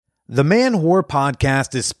The Man Whore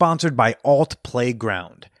podcast is sponsored by Alt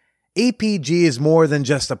Playground. APG is more than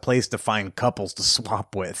just a place to find couples to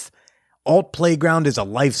swap with. Alt Playground is a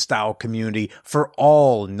lifestyle community for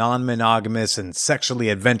all non-monogamous and sexually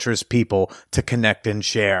adventurous people to connect and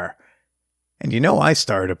share. And you know I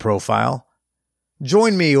started a profile.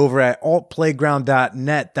 Join me over at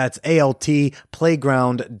altplayground.net. That's ALT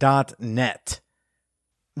playground.net.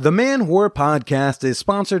 The Man Whore podcast is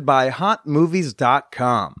sponsored by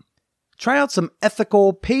hotmovies.com. Try out some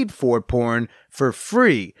ethical, paid-for porn for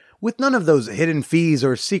free with none of those hidden fees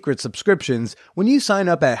or secret subscriptions when you sign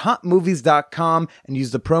up at hotmovies.com and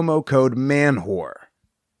use the promo code MANWHORE.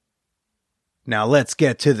 Now let's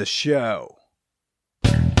get to the show.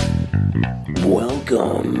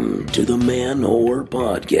 Welcome to the Man Whore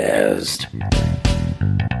podcast.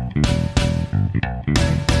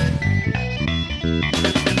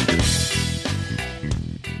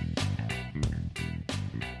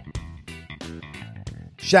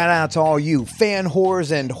 Shout out to all you fan whores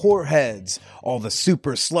and whoreheads, all the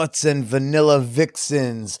super sluts and vanilla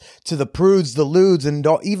vixens, to the prudes, the lewds, and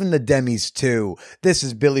even the demis too. This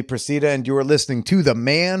is Billy Procida, and you are listening to the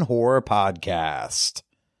Man Whore podcast.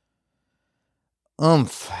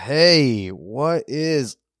 Hey, what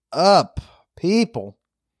is up, people?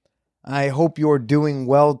 I hope you're doing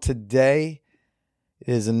well today. It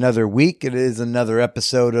is another week. It is another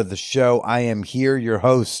episode of the show. I am here, your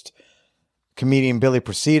host, comedian Billy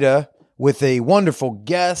Procida, with a wonderful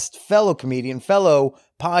guest, fellow comedian, fellow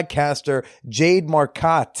podcaster, Jade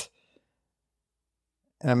Marcotte.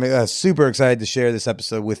 And I'm super excited to share this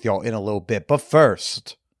episode with y'all in a little bit. But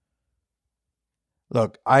first,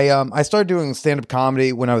 look, I started doing stand-up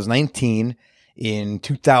comedy when I was 19 in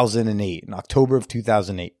 2008, in October of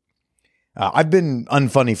 2008. I've been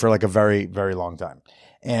unfunny for like a very, very long time.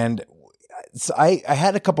 And so I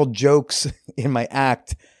had a couple jokes in my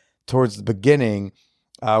act towards the beginning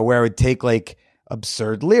where I would take like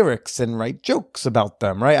absurd lyrics and write jokes about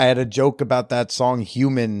them, right? I had a joke about that song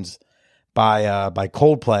Humans by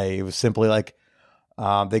Coldplay. It was simply like,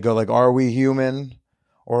 they go like, are we human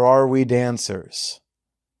or are we dancers?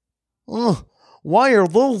 Why are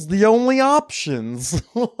those the only options? If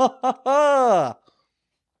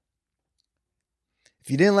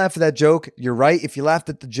you didn't laugh at that joke, you're right. If you laughed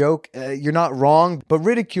at the joke, you're not wrong. But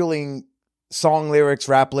ridiculing song lyrics,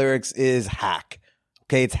 rap lyrics is hack.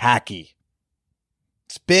 Okay, it's hacky.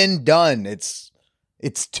 It's been done. It's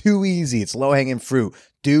too easy. It's low-hanging fruit.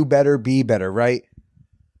 Do better, be better, right?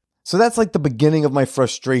 So that's like the beginning of my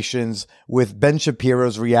frustrations with Ben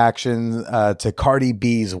Shapiro's reaction to Cardi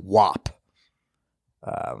B's WAP.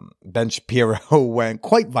 Ben Shapiro went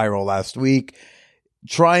quite viral last week,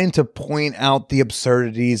 trying to point out the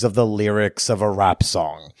absurdities of the lyrics of a rap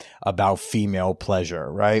song about female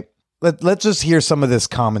pleasure, right? Let's just hear some of this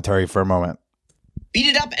commentary for a moment. Beat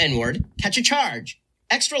it up, N-word. Catch a charge.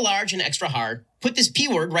 Extra large and extra hard. Put this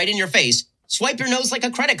P-word right in your face. Swipe your nose like a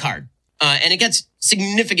credit card. And it gets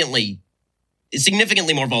significantly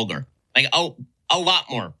more vulgar. Like a lot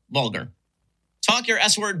more vulgar. Talk your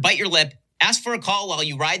S-word, bite your lip. Ask for a call while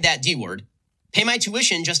you ride that D-word. Pay my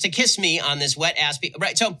tuition just to kiss me on this wet ass.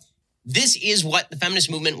 Right. So this is what the feminist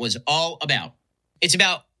movement was all about. It's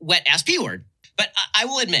about wet ass P-word. But I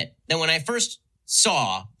will admit that when I first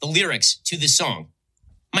saw the lyrics to this song,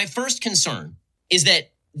 my first concern is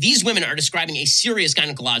that these women are describing a serious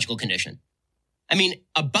gynecological condition. I mean,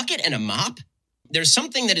 a bucket and a mop? There's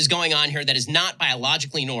something that is going on here that is not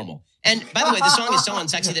biologically normal. And by the way, the song is so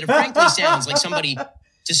unsexy that it frankly sounds like somebody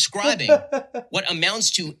describing what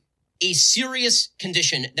amounts to a serious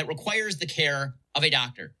condition that requires the care of a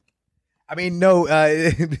doctor. I mean, no,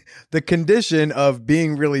 the condition of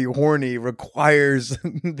being really horny requires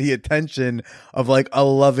the attention of like a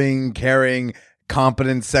loving, caring,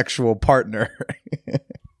 competent sexual partner.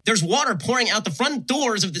 There's water pouring out the front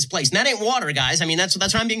doors of this place. And that ain't water, guys. I mean, that's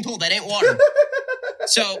what I'm being told. That ain't water.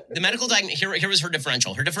 So the medical diagnosis, here was her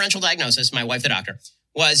differential. Her differential diagnosis, my wife, the doctor,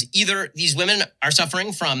 was either these women are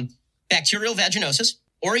suffering from bacterial vaginosis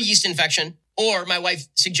or a yeast infection, or my wife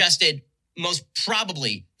suggested most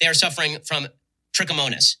probably they are suffering from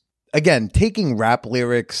trichomonas. Again, taking rap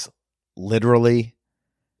lyrics literally,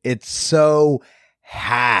 it's so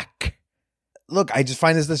hack. Look, I just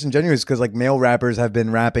find this disingenuous because like male rappers have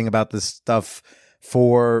been rapping about this stuff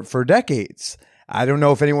for decades. I don't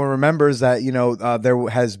know if anyone remembers that, you know, there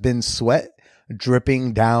has been sweat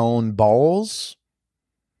dripping down balls.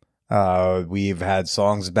 We've had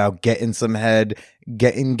songs about getting some head,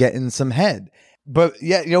 getting some head. But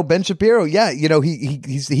yeah, you know, Ben Shapiro, yeah, you know, he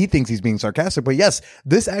thinks he's being sarcastic, but yes,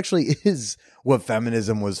 this actually is what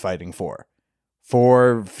feminism was fighting for.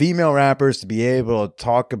 for female rappers to be able to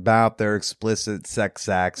talk about their explicit sex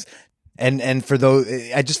acts. And for those,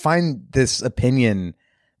 I just find this opinion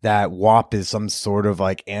that WAP is some sort of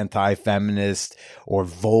like anti-feminist or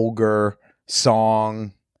vulgar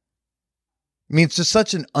song. I mean, it's just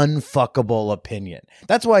such an unfuckable opinion.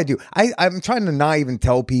 That's what I do. I'm trying to not even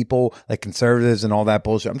tell people, like conservatives and all that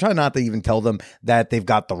bullshit. I'm trying not to even tell them that they've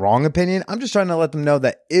got the wrong opinion. I'm just trying to let them know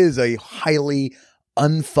that is a highly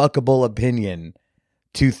unfuckable opinion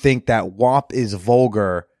to think that WAP is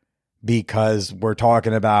vulgar because we're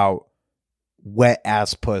talking about wet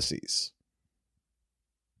ass pussies.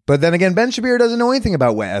 But then again, Ben Shapiro doesn't know anything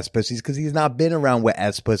about wet ass pussies because he's not been around wet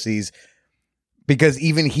ass pussies, because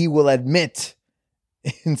even he will admit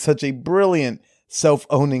in such a brilliant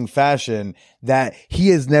self-owning fashion that he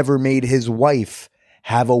has never made his wife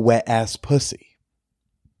have a wet ass pussy.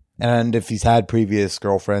 And if he's had previous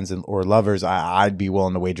girlfriends or lovers, I'd be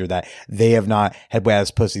willing to wager that they have not had wet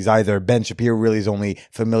ass pussies either. Ben Shapiro really is only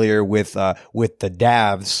familiar with the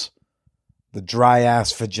DAVs, the dry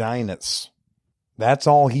ass vaginas. That's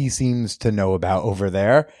all he seems to know about over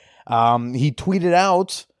there. He tweeted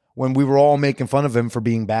out when we were all making fun of him for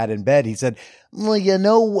being bad in bed. He said, well, you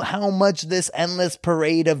know how much this endless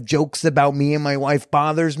parade of jokes about me and my wife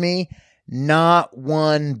bothers me? Not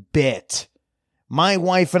one bit. My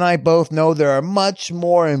wife and I both know there are much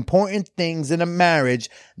more important things in a marriage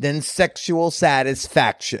than sexual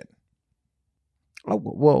satisfaction. Oh,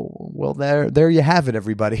 well, there you have it,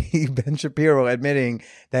 everybody. Ben Shapiro admitting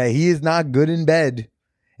that he is not good in bed,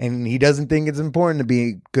 and he doesn't think it's important to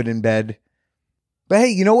be good in bed. But hey,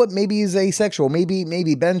 you know what? Maybe he's asexual.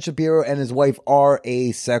 Maybe Ben Shapiro and his wife are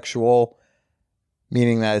asexual,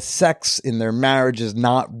 meaning that sex in their marriage is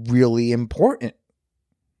not really important,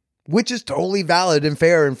 which is totally valid and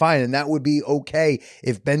fair and fine. And that would be okay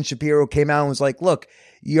if Ben Shapiro came out and was like, look,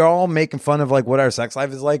 you're all making fun of like what our sex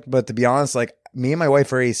life is like, but to be honest, like, me and my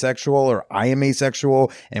wife are asexual, or I am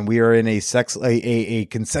asexual, and we are in a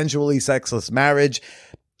consensually sexless marriage,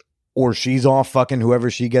 or she's off fucking whoever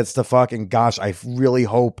she gets to fuck. And gosh, I really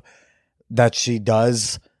hope that she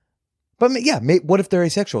does. But yeah, what if they're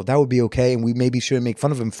asexual? That would be okay. And we maybe shouldn't make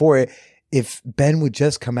fun of him for it if Ben would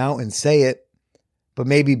just come out and say it. But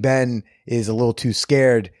maybe Ben is a little too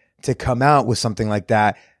scared to come out with something like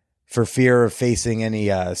that for fear of facing any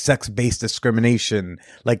sex-based discrimination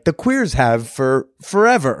like the queers have for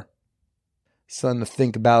forever. Something to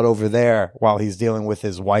think about over there while he's dealing with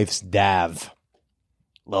his wife's DAV.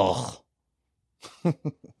 Ugh.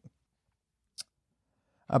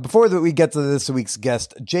 Before we get to this week's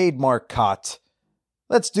guest, Jade Marcotte,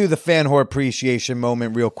 let's do the fan whore appreciation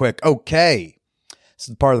moment real quick. Okay. This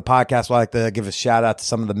is part of the podcast where I like to give a shout out to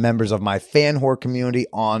some of the members of my fan whore community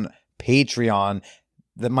on Patreon.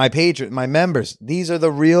 My members, these are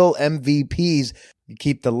the real MVPs. You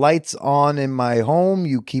keep the lights on in my home,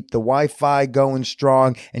 you keep the Wi-Fi going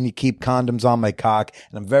strong, and you keep condoms on my cock,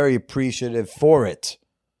 and I'm very appreciative for it.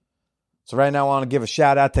 So right now I want to give a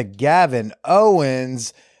shout out to Gavin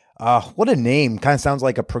Owens. What a name. Kind of sounds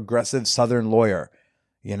like a progressive Southern lawyer.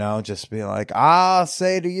 You know, just be like, I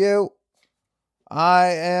say to you, I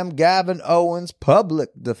am Gavin Owens, public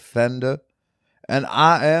defender. And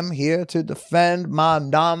I am here to defend my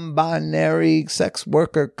non-binary sex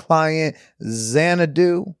worker client,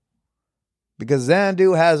 Xanadu. Because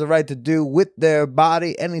Xanadu has a right to do with their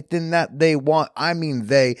body anything that they want. I mean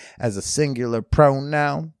they as a singular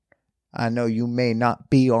pronoun. I know you may not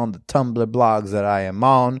be on the Tumblr blogs that I am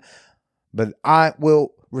on, but I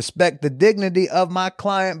will respect the dignity of my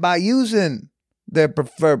client by using their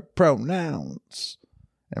preferred pronouns.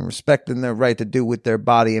 And respecting their right to do with their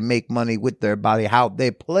body and make money with their body how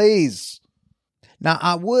they please. Now,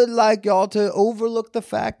 I would like y'all to overlook the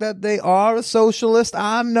fact that they are a socialist.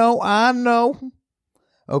 I know.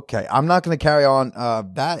 Okay, I'm not going to carry on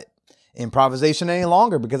that improvisation any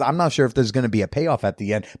longer because I'm not sure if there's going to be a payoff at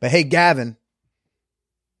the end. But hey, Gavin,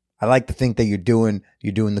 I like to think that you're doing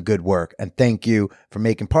the good work. And thank you for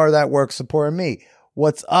making part of that work supporting me.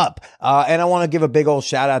 What's up? And I want to give a big old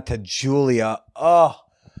shout out to Julia. Oh,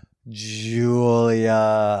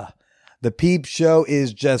 Julia. The Peep Show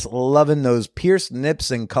is just loving those pierced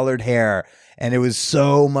nips and colored hair. And it was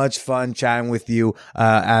so much fun chatting with you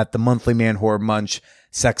at the monthly Man Whore Munch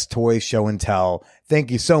sex toy show and tell.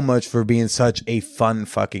 Thank you so much for being such a fun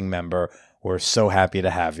fucking member. We're so happy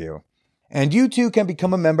to have you. And you too can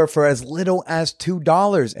become a member for as little as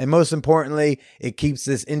 $2. And most importantly, it keeps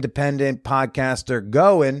this independent podcaster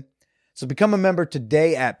going. So become a member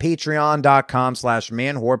today at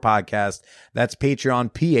patreon.com/manwhorepodcast. That's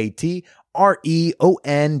Patreon,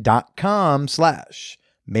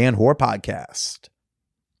 patreon.com/manwhorepodcast.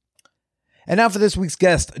 And now for this week's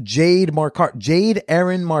guest, Jade Marcotte. Jade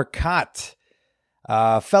Erin Marcotte,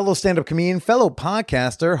 fellow stand-up comedian, fellow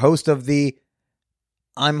podcaster, host of the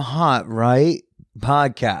I'm Hot, Right?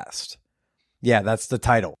 podcast. Yeah, that's the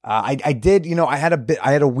title. I did, I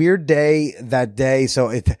had a weird day that day.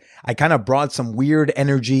 So I kind of brought some weird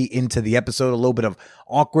energy into the episode, a little bit of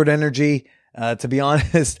awkward energy. To be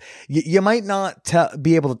honest, you might not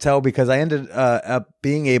be able to tell because I ended up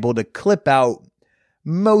being able to clip out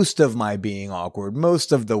most of my being awkward,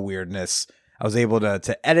 most of the weirdness. I was able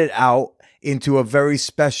to edit out into a very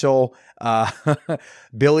special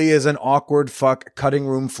Billy is an awkward fuck cutting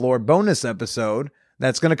room floor bonus episode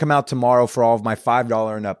that's going to come out tomorrow for all of my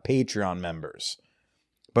 $5 and up Patreon members.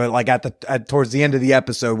 But like towards the end of the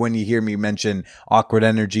episode, when you hear me mention awkward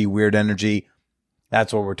energy, weird energy,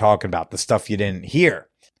 that's what we're talking about, the stuff you didn't hear.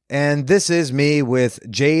 And this is me with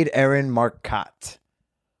Jade Erin Marcotte.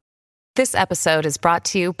 This episode is brought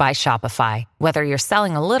to you by Shopify. Whether you're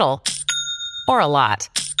selling a little or a lot,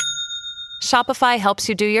 Shopify helps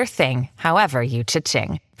you do your thing, however you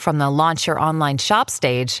cha-ching. From the launch your online shop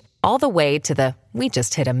stage, all the way to the we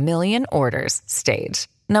just hit 1 million orders stage.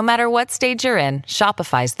 No matter what stage you're in,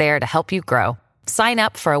 Shopify's there to help you grow. Sign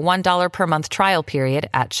up for a $1 per month trial period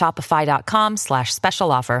at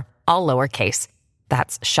shopify.com/special offer, all lowercase.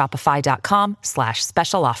 That's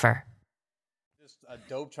shopify.com/special offer. Just a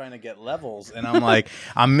dope trying to get levels, and I'm like,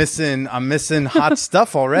 I'm missing hot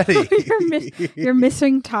stuff already. You're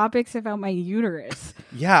missing topics about my uterus.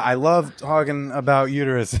 Yeah, I love talking about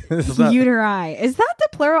uterus. Uteri. Is that the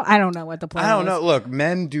plural? I don't know what the plural is. I don't know. Look,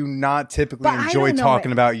 men do not typically enjoy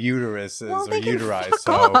talking about uteruses or uteri.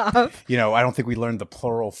 So, off. I don't think we learned the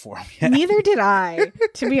plural form yet. Neither did I.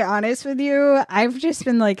 To be honest with you, I've just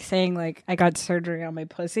been saying I got surgery on my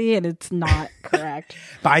pussy and it's not correct.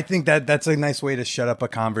 But I think that's a nice way to shut up a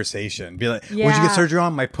conversation. Be like, yeah. What'd you get surgery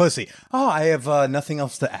on? My pussy. Oh, I have nothing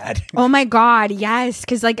else to add. Oh my God, yes.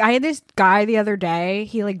 Because I had this guy the other day.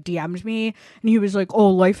 He DM'd me and he was like, oh,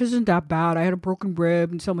 life isn't that bad. I had a broken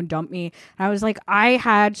rib and someone dumped me. And I was like, I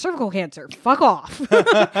had cervical cancer. Fuck off.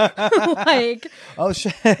 Oh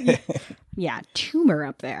shit. Yeah, tumor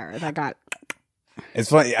up there that got. It's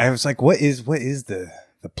funny. I was like, what is the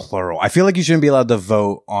plural? I feel like you shouldn't be allowed to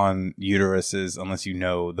vote on uteruses unless you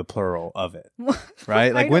know the plural of it.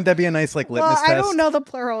 Right? Wouldn't that be a nice litmus test? I don't know the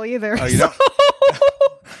plural either. Oh, you don't?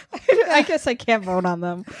 I guess I can't vote on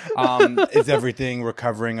them. Is everything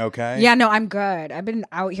recovering okay? Yeah, no, I'm good. I've been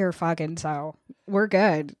out here fucking, so we're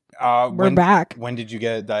good. We're back. When did you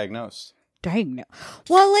get diagnosed?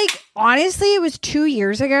 Well, honestly, it was 2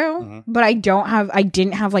 years ago, but I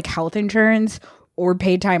didn't have health insurance or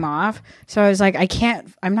paid time off. So I was like,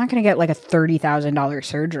 I'm not going to get a $30,000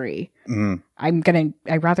 surgery.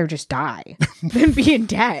 I'd rather just die than be in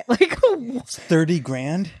debt. It's 30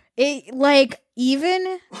 grand?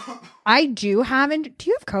 Even I do you have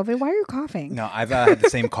COVID? Why are you coughing? No, I've had the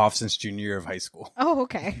same cough since junior year of high school. Oh,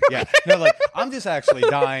 okay. Yeah. No, I'm just actually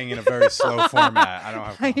dying in a very slow format. I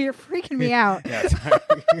don't have. You're freaking me out. Yeah.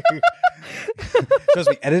 Trust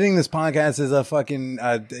me, editing this podcast is a fucking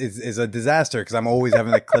is a disaster because I'm always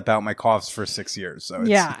having to clip out my coughs for 6 years. So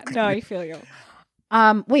yeah, no, I feel you.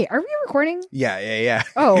 Wait, are we recording? Yeah.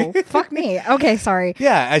 Oh, fuck me. Okay, sorry.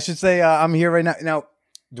 Yeah, I should say I'm here right now. Now,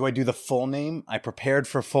 do I do the full name? I prepared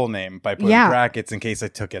for full name by putting brackets in case I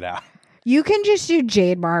took it out. You can just do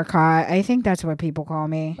Jade Marcotte. I think that's what people call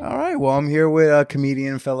me. All right. Well, I'm here with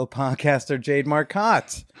comedian and fellow podcaster Jade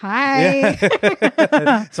Marcotte. Hi.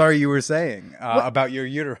 Yeah. Sorry, you were saying about your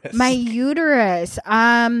uterus. My uterus.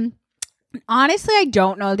 Honestly, I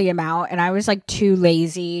don't know the amount, and I was too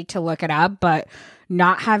lazy to look it up, but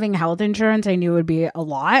not having health insurance, I knew it would be a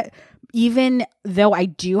lot. Even though I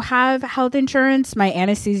do have health insurance, my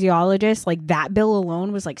anesthesiologist, that bill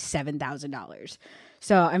alone was $7,000.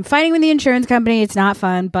 So I'm fighting with the insurance company. It's not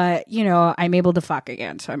fun, but I'm able to fuck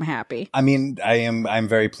again, so I'm happy. I mean, I'm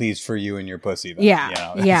very pleased for you and your pussy. Though.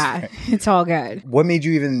 Yeah, yeah, it's all good. What made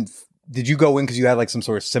you even? Did you go in because you had some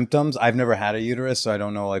sort of symptoms? I've never had a uterus, so I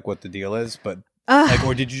don't know what the deal is. But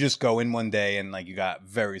or did you just go in one day and you got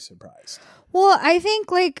very surprised? Well, I think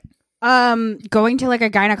going to a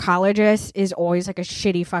gynecologist is always a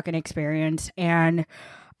shitty fucking experience, and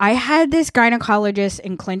I had this gynecologist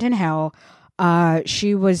in Clinton Hill.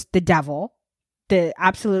 She was the devil, the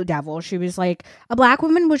absolute devil. She was a black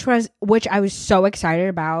woman, which I was so excited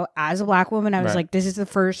about. As a black woman, I was this is the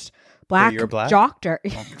first black doctor.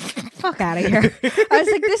 Oh. Fuck out of here. I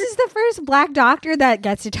was this is the first black doctor that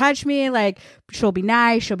gets to touch me. She'll be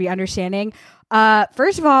nice, she'll be understanding.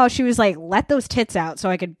 First of all, she was like, let those tits out so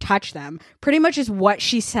I could touch them. Pretty much is what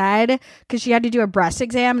she said, because she had to do a breast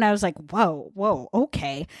exam. And I was like, whoa,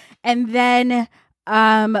 okay. And then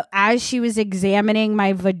as she was examining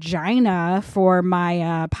my vagina for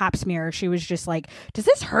my pap smear, she was just like, does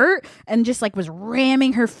this hurt? And just like was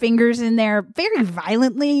ramming her fingers in there very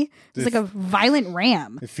violently. It was like a violent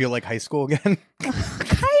ram. You feel like high school again?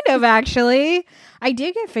 Kind of, actually. I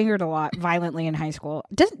did get fingered a lot violently in high school.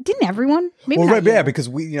 Didn't everyone? Maybe well, not right, you. yeah, because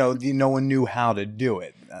no one knew how to do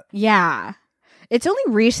it. Yeah. It's only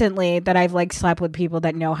recently that I've like slept with people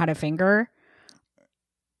that know how to finger.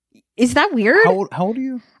 Is that weird? How old are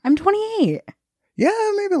you? I'm 28. Yeah,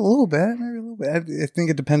 maybe a little bit. I think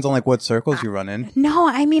it depends on like what circles you run in. No,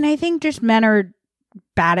 I mean, I think just men are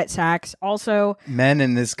bad at sex. Also, men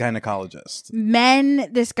and this gynecologist.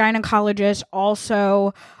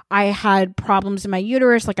 Also, I had problems in my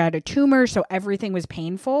uterus. Like I had a tumor, so everything was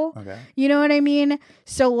painful. Okay. You know what I mean?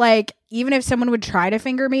 So like, even if someone would try to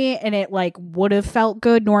finger me and it like would have felt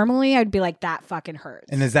good normally, I'd be like, that fucking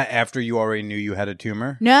hurts. And is that after you already knew you had a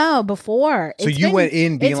tumor? No, before. So you went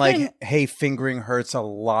in being like, hey, fingering hurts a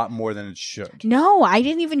lot more than it should. No, I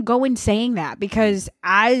didn't even go in saying that, because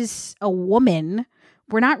as a woman,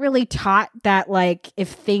 we're not really taught that like if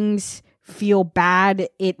things feel bad,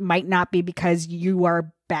 it might not be because you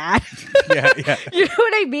are bad. Yeah. You know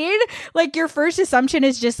what I mean? Like your first assumption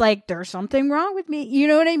is just like, there's something wrong with me. You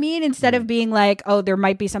know what I mean? Instead of being like, oh, there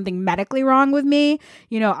might be something medically wrong with me.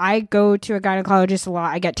 You know, I go to a gynecologist a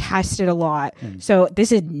lot. I get tested a lot. So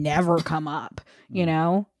this has never come up, you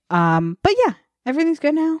know? But yeah, everything's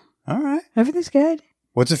good now. All right. Everything's good.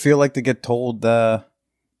 What's it feel like to get told,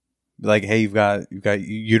 like, hey, you've got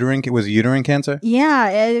uterine cancer? Yeah,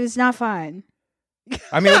 it was not fun.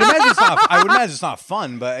 I mean, I would imagine it's not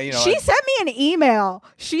fun, but you know. She sent me an email.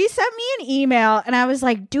 And I was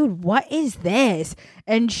like, dude, what is this?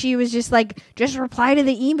 And she was just like, just reply to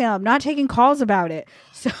the email. I'm not taking calls about it.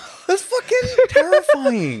 So that's fucking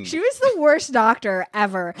terrifying. She was the worst doctor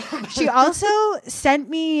ever. She also sent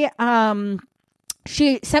me the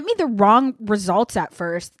wrong results at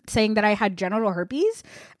first, saying that I had genital herpes.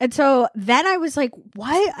 And so then I was like,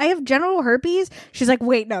 what? I have genital herpes? She's like,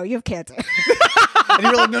 wait, no, you have cancer. And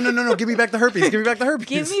you were like, no, give me back the herpes. Give me back the herpes.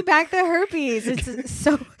 Give me back the herpes. It's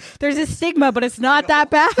so there's a stigma, but it's not that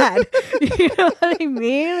bad. You know what I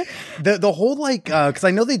mean? The whole like, because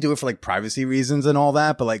I know they do it for like privacy reasons and all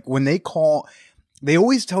that, but like when they call, they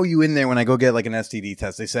always tell you in there when I go get like an STD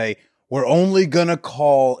test, they say, we're only gonna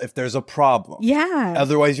call if there's a problem. Yeah.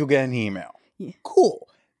 Otherwise, you'll get an email. Yeah. Cool.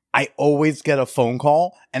 I always get a phone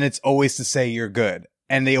call, and it's always to say you're good.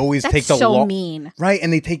 And they always take the mean. Right,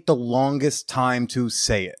 and they take the longest time to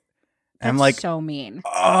say it. And I'm like, so mean.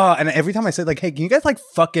 And every time I say like, hey, can you guys like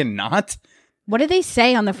fucking not? What do they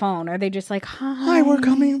say on the phone? Are they just like, hi, we're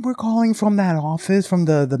calling from that office, from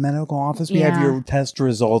the medical office. We have your test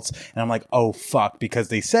results. And I'm like, oh, fuck, because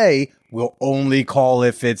they say we'll only call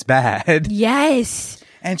if it's bad. Yes.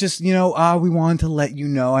 And just, we wanted to let you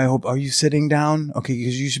know, are you sitting down? Okay,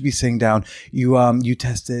 because you should be sitting down. You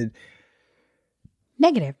tested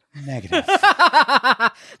negative.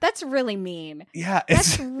 That's really mean. Yeah.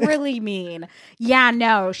 That's really mean. Yeah,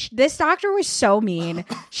 no. This doctor was so mean.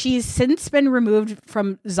 She's since been removed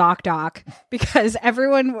from ZocDoc because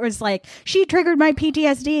everyone was like, she triggered my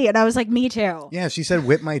PTSD. And I was like, me too. Yeah, she said,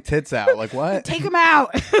 whip my tits out. Like, what? Take them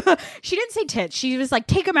out. She didn't say tits. She was like,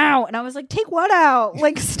 take them out. And I was like, take what out?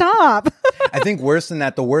 Like, stop. I think worse than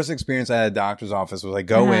that, the worst experience I had at a doctor's office was I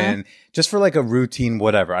go in just for like a routine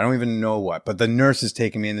whatever. I don't even know what. But the nurse is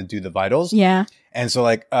taking me in to do the vitals. Yeah. And so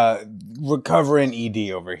like recovering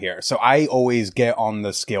ED over here. So I always get on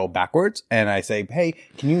the scale backwards and I say, hey,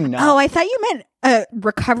 can you not? Oh, I thought you meant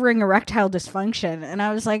recovering erectile dysfunction. And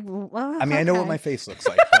I was like, well, I mean, I know what my face looks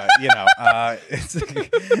like, but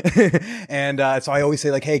and so I always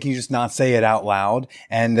say like, hey, can you just not say it out loud?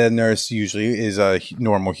 And the nurse usually is a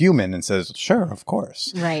normal human and says, sure, of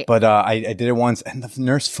course. Right. But I did it once and the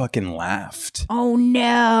nurse fucking laughed. Oh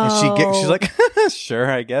no. And she's like,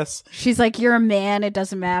 sure, I guess. She's like, you're a man. It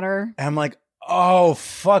doesn't matter. And I'm like, oh,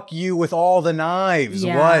 fuck you with all the knives.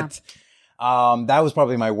 Yeah. What? That was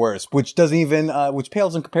probably my worst, which doesn't even, which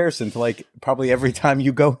pales in comparison to like probably every time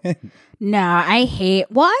you go in. No, I've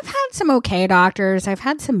had some okay doctors. I've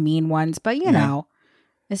had some mean ones, but you know,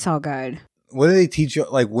 it's all good. What do they teach you,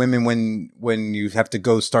 like women when you have to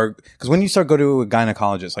go because when you go to a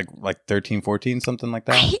gynecologist, like 13, 14, something like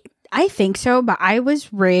that? I think so, but I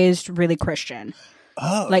was raised really Christian.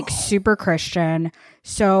 Oh. Like super Christian.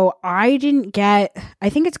 So I didn't get, I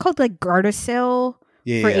think it's called like Gardasil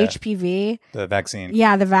Yeah, for yeah. HPV. The vaccine.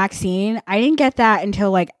 Yeah, the vaccine. I didn't get that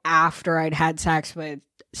until like after I'd had sex with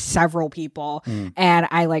several people. And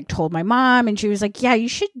I like told my mom and she was like, yeah, you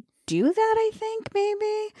should do that, I think,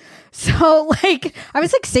 maybe. So like I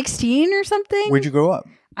was like 16 or something. Where'd you grow up?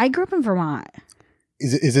 I grew up in Vermont.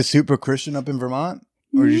 Is it super Christian up in Vermont?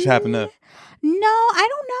 Or you just happen to... No, I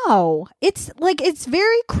don't know. It's like it's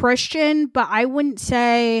very Christian, but I wouldn't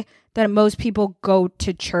say that most people go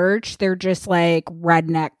to church. They're just like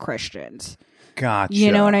redneck Christians. Gotcha.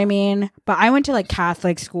 You know what I mean? But I went to like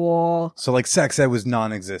Catholic school. So like sex ed was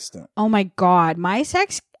non-existent. Oh my God. My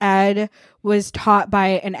sex ed was taught by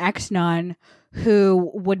an ex-nun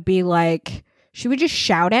who would be like, she would just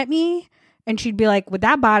shout at me and she'd be like, with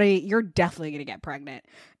that body, you're definitely going to get pregnant.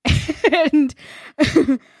 And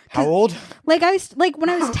how old? Like I was like when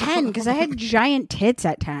I was 10, because I had giant tits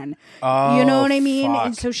at 10. Oh, you know what I mean? fuck.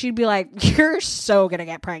 And so she'd be like, you're so gonna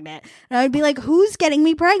get pregnant. And I'd be like, who's getting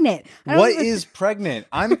me pregnant? What is pregnant?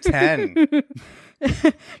 I'm 10.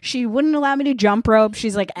 She wouldn't allow me to jump rope.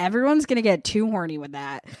 She's like, everyone's gonna get too horny with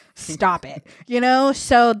that. Stop it. You know?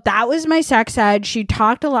 So that was my sex ed. She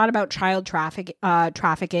talked a lot about child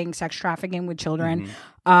trafficking, sex trafficking with children.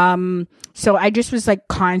 So I just was like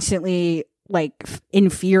constantly like in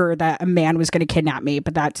fear that a man was going to kidnap me,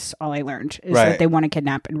 but that's all I learned is that they want to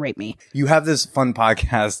kidnap and rape me. You have this fun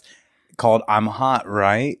podcast called I'm Hot,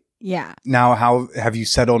 right? Yeah. Now, how have you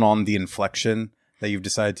settled on the inflection that you've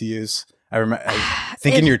decided to use? I remember, I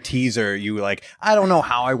think in your teaser, you were like, I don't know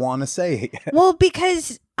how I want to say it. Well,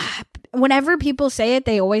 because whenever people say it,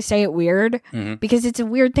 they always say it weird because it's a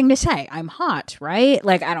weird thing to say. I'm hot, right?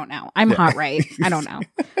 Like, I don't know. I'm hot, right? I don't know.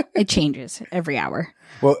 It changes every hour.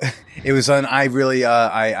 Well, it was one I really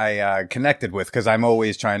I connected with because I'm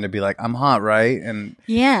always trying to be like, I'm hot, right? And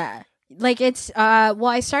yeah, like it's well,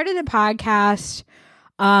 I started a podcast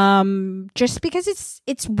just because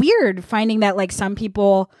it's weird finding that like some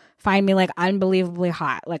people find me like unbelievably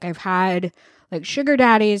hot. Like I've had like sugar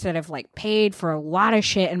daddies that have like paid for a lot of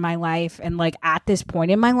shit in my life, and like at this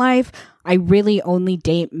point in my life, I really only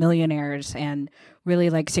date millionaires and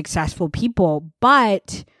really like successful people.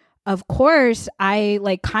 But of course, I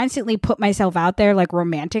like constantly put myself out there like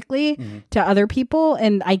romantically to other people,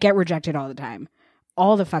 and I get rejected all the time.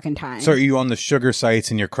 All the fucking time. So are you on the sugar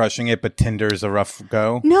sites and you're crushing it, but Tinder's a rough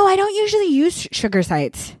go? No, I don't usually use sugar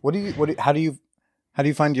sites. How do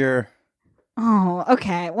you find your... Oh,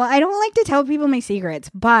 okay. Well, I don't like to tell people my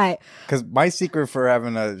secrets, but... Because my secret for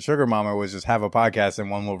having a sugar mama was just have a podcast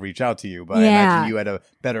and one will reach out to you. But I imagine you had a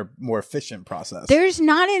better, more efficient process. There's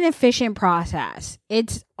not an efficient process.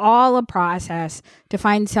 It's all a process to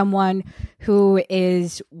find someone who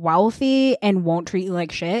is wealthy and won't treat you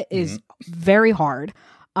like shit is very hard.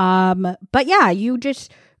 But yeah, you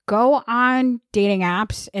just go on dating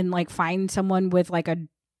apps and like find someone with like a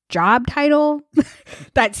job title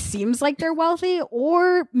that seems like they're wealthy,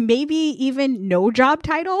 or maybe even no job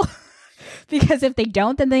title. Because if they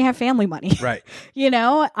don't, then they have family money. Right. You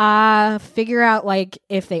know, figure out like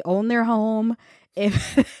if they own their home.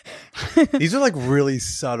 If These are like really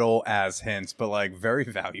subtle as hints, but like very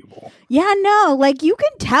valuable. Yeah, no, like you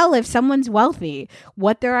can tell if someone's wealthy,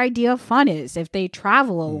 what their idea of fun is, if they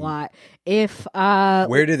travel a lot, if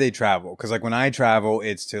where do they travel? Because like when I travel,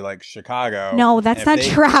 it's to like Chicago. No, that's not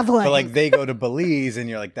traveling. But like they go to Belize, and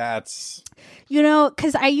you're like, that's... You know,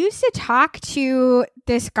 because I used to talk to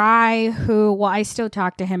this guy who, well, I still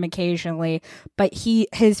talk to him occasionally, but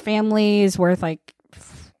his family is worth like,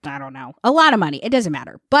 I don't know, a lot of money. It doesn't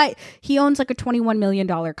matter. But he owns like a $21 million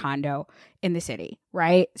condo in the city,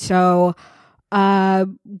 right? So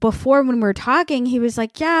before when we were talking, he was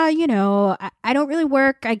like, yeah, you know, I don't really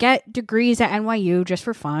work. I get degrees at NYU just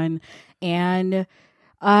for fun and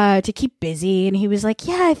to keep busy. And he was like,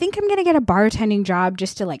 yeah, I think I'm going to get a bartending job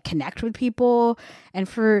just to like connect with people. And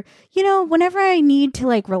for, you know, whenever I need to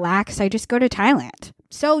like relax, I just go to Thailand.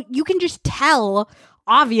 So you can just tell...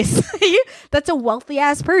 Obviously, that's a wealthy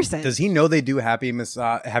ass person. Does he know they do happy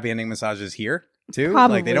ending massages here too?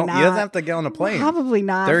 Probably like they don't. not. He doesn't have to get on a plane. Probably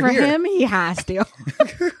not. They're For here. him, he has to.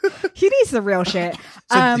 He needs the real shit.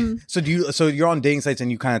 So you're on dating sites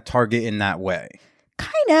and you kind of target in that way.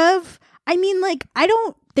 Kind of. I mean, like I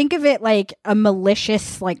don't think of it like a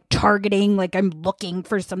malicious like targeting. Like I'm looking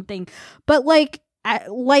for something, but like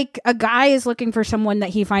a guy is looking for someone that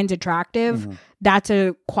he finds attractive. That's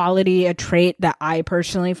a quality, a trait that I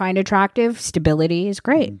personally find attractive. Stability is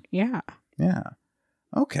great. Yeah.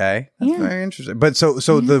 Okay, that's very interesting. But so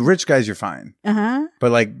the rich guys, you're fine.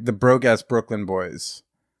 But like the broke ass Brooklyn boys,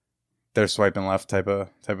 they're swiping left type of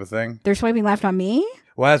thing. They're swiping left on me.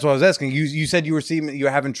 Well, that's what I was asking. You said you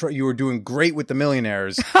were doing great with the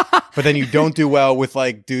millionaires, but then you don't do well with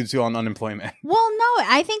like dudes who are on unemployment. Well, no,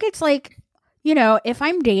 I think it's like, you know, if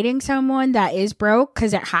I'm dating someone that is broke,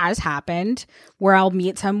 because it has happened, where I'll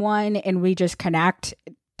meet someone and we just connect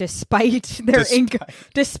despite their income,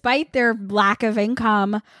 despite their lack of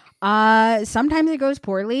income. Sometimes it goes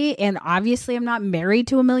poorly, and obviously I'm not married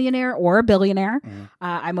to a millionaire or a billionaire.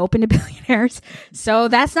 I'm open to billionaires, so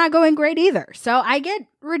that's not going great either. So I get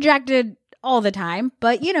rejected all the time,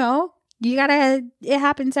 but you know, it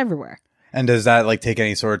happens everywhere. And does that like take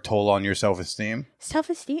any sort of toll on your self-esteem?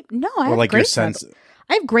 Self-esteem? No, I have like great your sense.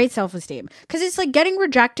 I have great self-esteem, because it's like getting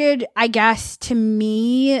rejected, I guess, to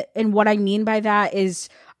me, and what I mean by that is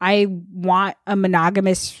I want a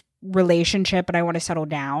monogamous relationship and I want to settle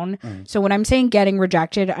down. So when I'm saying getting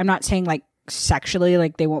rejected, I'm not saying like sexually,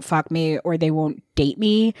 like they won't fuck me or they won't date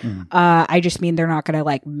me. I just mean they're not gonna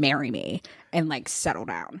like marry me and like settle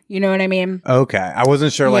down. You know what I mean? Okay. I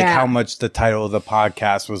wasn't sure like how much the title of the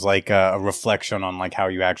podcast was like a reflection on like how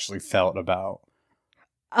you actually felt about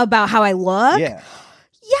how I look. Yeah.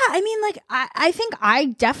 I mean, like, I think I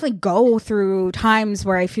definitely go through times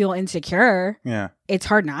where I feel insecure. Yeah. It's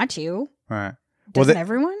hard not to. Right. Doesn't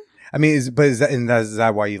everyone? I mean, is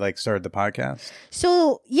that why you like started the podcast?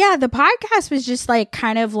 So yeah, the podcast was just like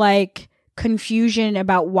kind of like confusion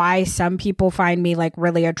about why some people find me like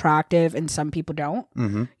really attractive and some people don't.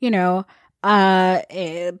 You know,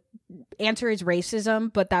 answer is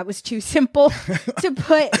racism, but that was too simple to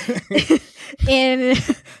put in.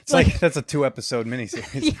 It's like that's a 2-episode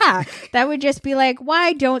miniseries. Yeah, that would just be like,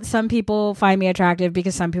 why don't some people find me attractive?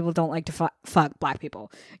 Because some people don't like to fuck black people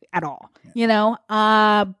at all. You know,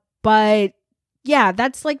 but yeah,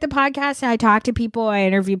 that's like the podcast. I talk to people, I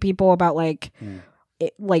interview people about like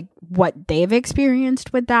like what they've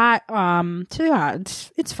experienced with that. So yeah,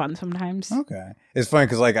 it's fun sometimes. Okay. It's funny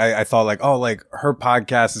because like I thought like, oh, like her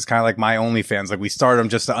podcast is kind of like my OnlyFans. Like we started them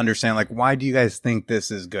just to understand like, why do you guys think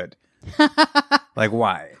this is good? Like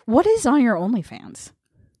why? What is on your OnlyFans?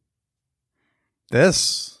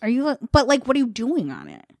 This. Are you? But like, what are you doing on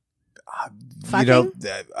it? You know,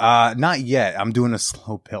 not yet. I'm doing a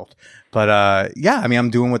slow build. But yeah, I mean, I'm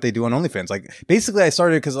doing what they do on OnlyFans. Like, basically, I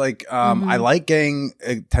started because like I like getting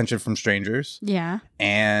attention from strangers. Yeah.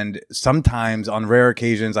 And sometimes, on rare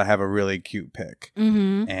occasions, I have a really cute pic.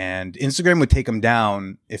 And Instagram would take them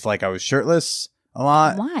down if like I was shirtless a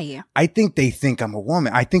lot. Why? I think they think I'm a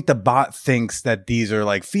woman. I think the bot thinks that these are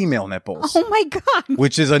like female nipples. Oh my God.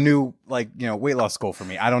 Which is a new like, you know, weight loss goal for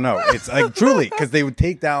me. I don't know. It's like truly because they would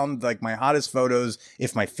take down like my hottest photos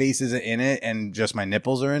if my face isn't in it and just my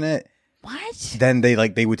nipples are in it. What? Then they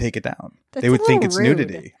would take it down. They would think it's rude.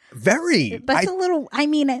 Nudity. Very. That's a little. I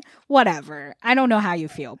mean, whatever. I don't know how you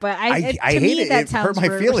feel, but I hate it. It hurt my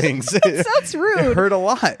feelings. That sounds rude. It hurt a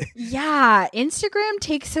lot. Yeah, Instagram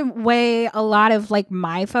takes away a lot of like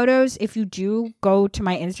my photos. If you do go to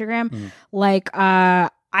my Instagram, like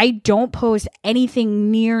I don't post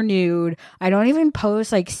anything near nude. I don't even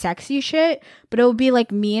post like sexy shit, but it'll be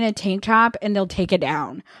like me in a tank top and they'll take it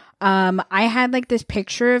down. I had like this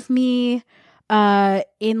picture of me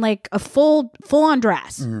in like a full on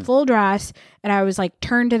dress, full dress, and I was like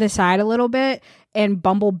turned to the side a little bit, and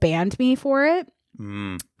Bumble banned me for it.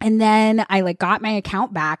 And then I like got my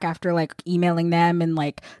account back after like emailing them and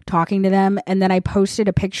like talking to them, and then I posted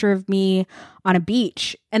a picture of me on a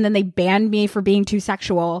beach, and then they banned me for being too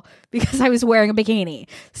sexual because I was wearing a bikini.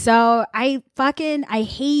 So I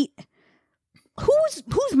hate.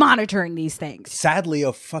 Who's monitoring these things? Sadly,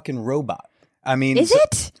 a fucking robot. I mean, is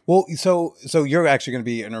it? Well, so you're actually going to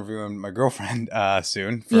be interviewing my girlfriend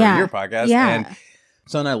soon for your podcast. Yeah. And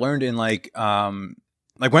so then I learned in like when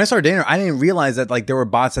I started dating her, I didn't realize that like there were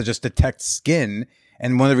bots that just detect skin.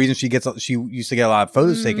 And one of the reasons she used to get a lot of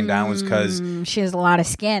photos taken down was because she has a lot of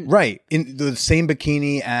skin. Right. In the same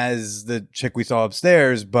bikini as the chick we saw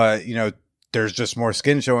upstairs, but you know, there's just more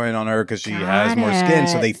skin showing on her because she has more skin.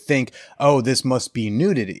 So they think, oh, this must be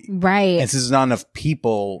nudity. Right. And since there's not enough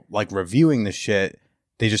people like reviewing the shit,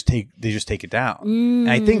 they just take it down.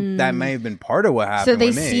 And I think that may have been part of what happened. So they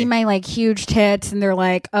with me. see my like huge tits and they're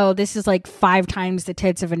like, oh, this is like 5 times the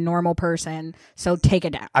tits of a normal person. So take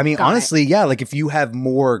it down. I mean, honestly, yeah, like if you have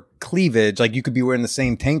more cleavage, like you could be wearing the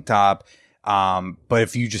same tank top. But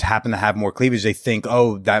if you just happen to have more cleavage, they think,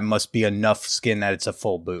 oh, that must be enough skin that it's a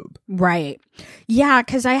full boob. Right. Yeah,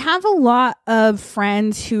 because I have a lot of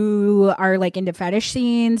friends who are like into fetish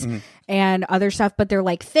scenes and other stuff, but they're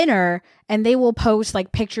like thinner, and they will post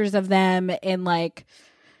like pictures of them in like,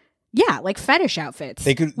 like fetish outfits.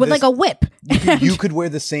 They could with like a whip. You could wear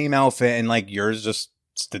the same outfit and like yours just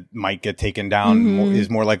might get taken down, is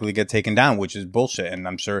more likely to get taken down, which is bullshit. And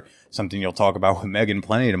I'm sure something you'll talk about with Megan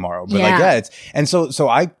plenty tomorrow. But like, yeah, so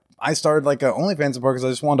I started like a OnlyFans because I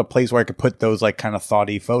just wanted a place where I could put those like kind of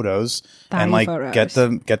thoughty photos and like get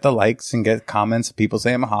the likes and get comments, people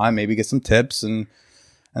saying hi, maybe get some tips and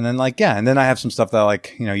then like, yeah. And then I have some stuff that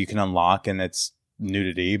like, you know, you can unlock and it's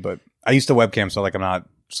nudity, but I used to webcam. So like, I'm not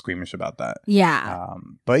squeamish about that. Yeah.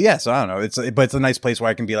 But yeah, so I don't know. It's a nice place where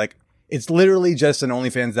I can be like, it's literally just an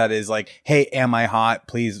OnlyFans that is like, hey, am I hot?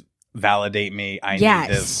 Please validate me. I need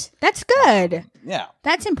this. That's good. Yeah.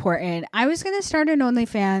 That's important. I was going to start an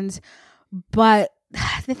OnlyFans, but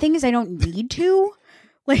the thing is I don't need to.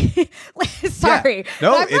 Sorry. Yeah.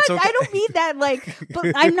 No, it's okay. I don't mean that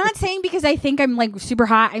but I'm not saying because I think I'm like super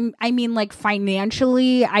hot. I mean like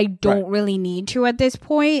financially I don't really need to at this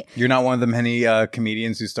point. You're not one of the many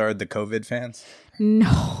comedians who started the COVID fans?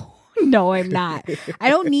 No, I'm not. I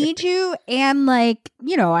don't need to. And like,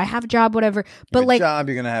 you know, I have a job, whatever. But like, job,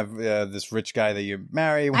 you're going to have this rich guy that you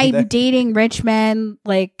marry. I'm dating rich men.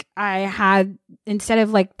 Like I had, instead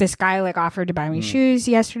of like this guy like offered to buy me shoes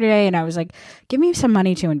yesterday. And I was like, give me some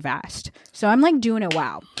money to invest. So I'm like doing it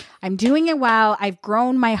well. I'm doing it well. I've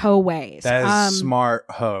grown my hoe ways. That is smart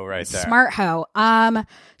hoe right there. Smart hoe.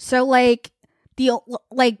 So like,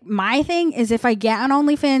 my thing is if I get on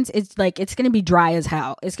OnlyFans, it's like it's gonna be dry as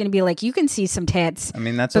hell. It's gonna be like you can see some tits. I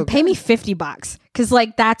mean but okay. Pay me $50 because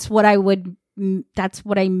like that's what I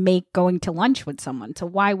make going to lunch with someone. So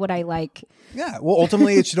why would I like? Yeah, well,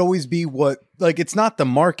 ultimately it should always be what like it's not the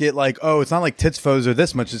market. Like it's not like tits photos are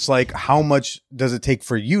this much. It's like how much does it take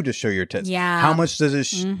for you to show your tits? Yeah. How much does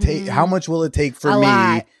it take? How much will it take for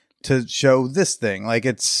me to show this thing? Like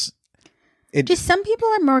just some people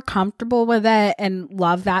are more comfortable with it and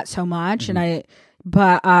love that so much.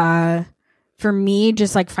 But for me,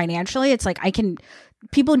 just like financially, it's like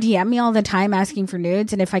people DM me all the time asking for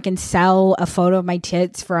nudes. And if I can sell a photo of my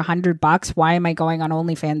tits for $100, why am I going on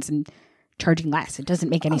OnlyFans and charging less? It doesn't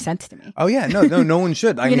make any sense to me. Oh yeah. No one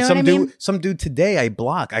should. I mean, some dude today I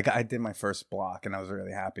block. I did my first block and I was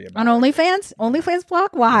really happy about it. On OnlyFans? OnlyFans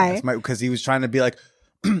block? Why? Because he was trying to be like,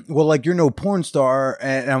 well, like you're no porn star,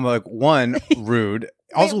 and I'm like, one, rude.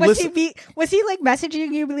 Also, was he like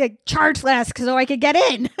messaging you like charge less so I could get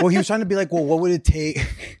in? Well, he was trying to be like, well, what would it take?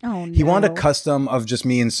 Oh no. He wanted a custom of just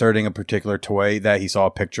me inserting a particular toy that he saw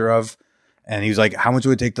a picture of, and he was like, how much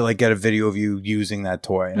would it take to like get a video of you using that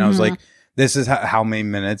toy? And I was like, this is how many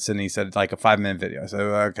minutes? And he said like a 5-minute video. I said,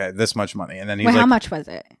 okay, this much money. And then he's like, how much was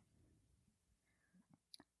it?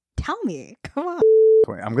 Tell me, come on.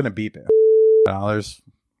 I'm gonna beep it. $,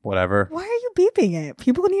 whatever. Why are you beeping it?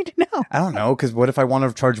 People need to know. I don't know, because what if I want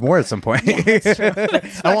to charge more at some point? Yeah, that's true.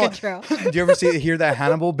 That's true. Do you ever hear that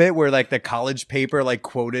Hannibal bit where like the college paper like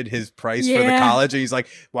quoted his price for the college, and he's like,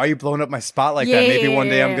 "Why are you blowing up my spot like that? Maybe one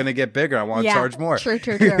day I'm gonna get bigger. I want to charge more." True.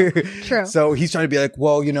 So he's trying to be like,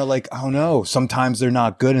 well, you know, like, I don't know. Sometimes they're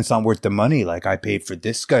not good and it's not worth the money. Like I paid for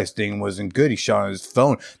this guy's thing, wasn't good. He shot on his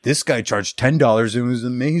phone. This guy charged $10 and it was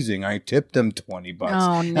amazing. I tipped him $20.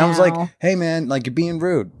 Oh, no. And I was like, hey man, like you're being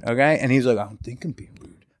rude, okay? And he's like, I don't think I'm being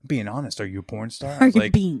rude. I'm being honest. Are you a porn star? Are you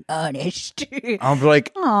being honest? I'm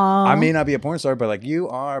like, aww. I may not be a porn star, but like you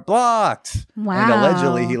are blocked. Wow. And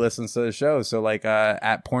allegedly he listens to the show. So like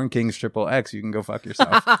at Porn Kings XXX, you can go fuck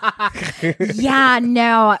yourself. Yeah,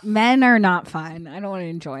 no, men are not fun. I don't want to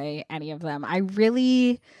enjoy any of them. I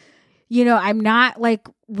really, I'm not like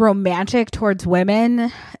romantic towards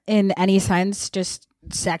women in any sense, just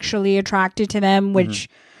sexually attracted to them, which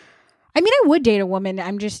I mean, I would date a woman.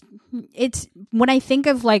 It's when I think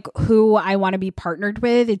of like who I want to be partnered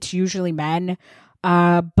with, it's usually men.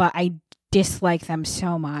 But I dislike them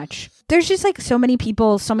so much. There's just like so many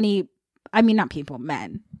people,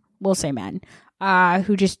 men, we'll say men,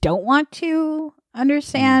 who just don't want to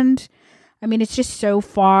understand. I mean, it's just so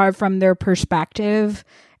far from their perspective.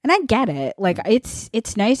 And I get it. Like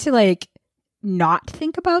it's nice to like not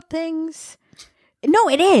think about things. No,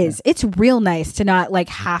 it is. It's real nice to not like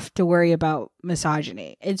have to worry about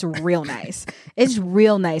misogyny. It's real nice. It's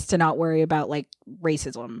real nice to not worry about like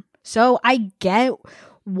racism. So I get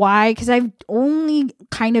why, because I've only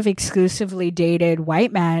kind of exclusively dated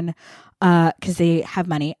white men because they have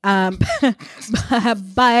money. But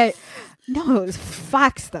no,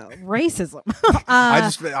 fucks though. Racism.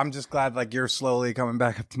 I'm just glad like you're slowly coming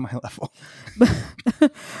back up to my level.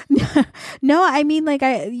 No, I mean like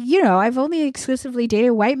I've only exclusively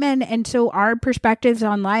dated white men, and so our perspectives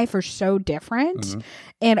on life are so different,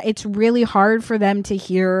 and it's really hard for them to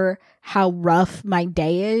hear how rough my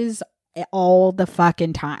day is all the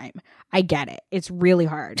fucking time. I get it. It's really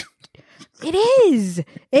hard. It is.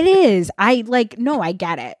 It is. I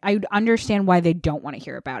get it. I understand why they don't want to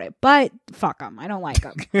hear about it, but fuck them. I don't like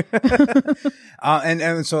them.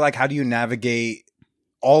 And so like, how do you navigate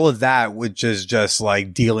all of that, which is just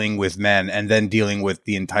like dealing with men and then dealing with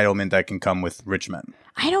the entitlement that can come with rich men?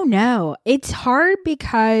 I don't know. It's hard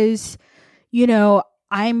because,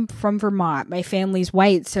 I'm from Vermont. My family's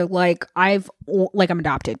white. So like I'm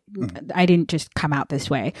adopted. I didn't just come out this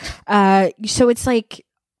way. So it's like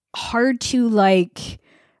hard to like,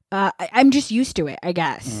 I'm just used to it, I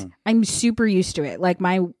guess. I'm super used to it. Like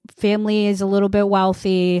my family is a little bit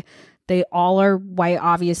wealthy. They all are white,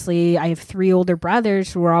 obviously. I have 3 older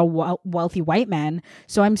brothers who are all wealthy white men.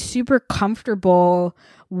 So I'm super comfortable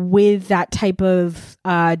with that type of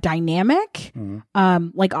dynamic.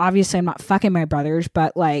 Like, obviously, I'm not fucking my brothers,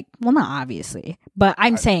 but like, well, not obviously. But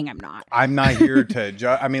I'm saying I'm not. I'm not here to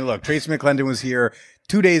judge. I mean, look, Tracy McClendon was here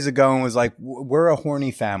 2 days ago and was like, we're a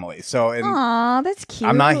horny family. So, Aw, that's cute.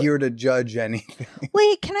 I'm not here to judge anything.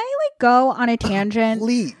 Wait, can I like go on a tangent?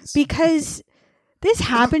 Please. Because this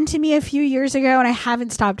happened to me a few years ago and I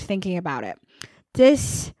haven't stopped thinking about it.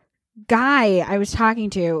 This guy I was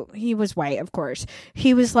talking to, he was white, of course.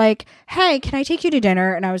 He was like, hey, can I take you to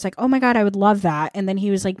dinner? And I was like, oh my God, I would love that. And then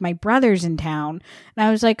he was like, my brother's in town. And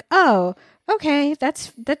I was like, oh, okay.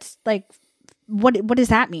 That's like, what does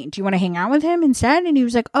that mean? Do you want to hang out with him instead? And he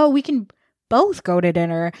was like, oh, we can both go to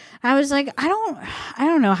dinner. I was like, I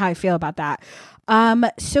don't know how I feel about that.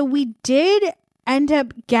 So we did end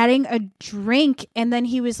up getting a drink, and then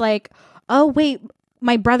he was like, oh wait,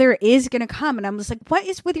 my brother is gonna come. And I was like, what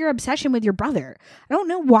is with your obsession with your brother? I don't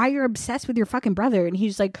know why you're obsessed with your fucking brother. And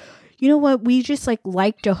he's like, you know what, we just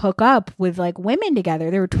like to hook up with like women together.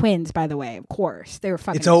 They were twins, by the way, of course. They were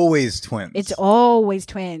fucking, it's always twins. It's always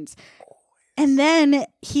twins. And then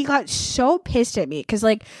he got so pissed at me because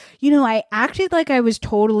like, I acted like I was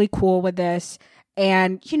totally cool with this.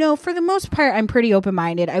 And, for the most part, I'm pretty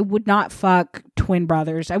open-minded. I would not fuck twin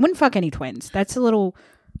brothers. I wouldn't fuck any twins. That's a little...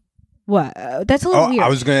 What? That's a little weird. I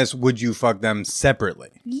was going to ask, would you fuck them separately?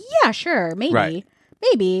 Yeah, sure. Maybe. Right.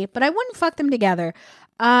 Maybe. But I wouldn't fuck them together.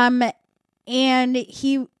 And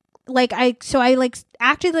he... I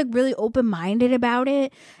acted like really open-minded about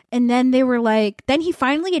it. And then they were like... Then he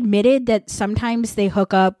finally admitted that sometimes they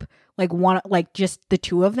hook up like one... Like just the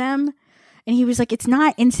two of them. And he was like, it's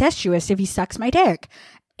not incestuous if he sucks my dick.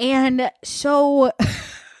 And so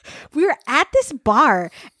we were at this bar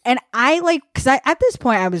and because at this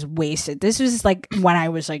point I was wasted. This was like when I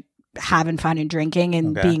was like having fun and drinking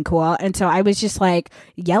and being cool. And so I was just like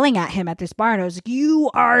yelling at him at this bar. And I was like, you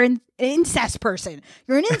are an incest person.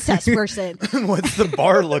 You're an incest person. What's the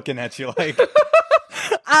bar looking at you like?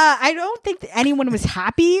 I don't think that anyone was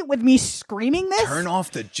happy with me screaming this. Turn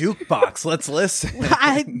off the jukebox. Let's listen.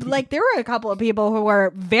 There were a couple of people who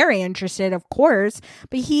were very interested, of course,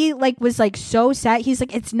 but he was so sad. He's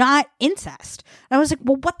like, it's not incest. And I was like,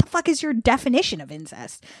 well, what the fuck is your definition of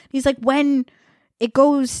incest? He's like, when it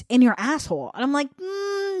goes in your asshole. And I'm like,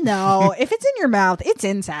 no, if it's in your mouth, it's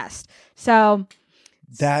incest. So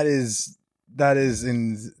that is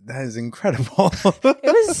incredible. It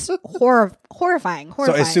was horrifying.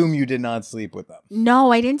 So I assume you did not sleep with them.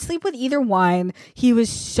 No, I didn't sleep with either one. He was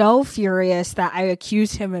so furious that I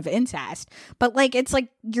accused him of incest. But it's like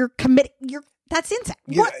that's incest.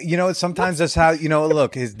 Sometimes that's how,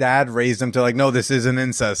 look, his dad raised him to like, no, this isn't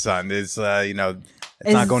incest, son. It's,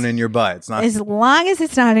 it's not going in your butt. It's not. As long as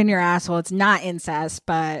it's not in your asshole, it's not incest,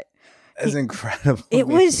 but. That's incredible. It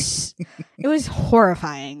was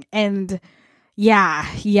horrifying. And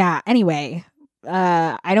yeah. Anyway,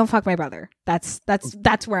 I don't fuck my brother. That's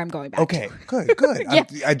where I'm going back. Okay, good. Yeah,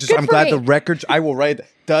 I'm glad the record. I will write.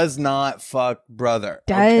 Does not fuck brother.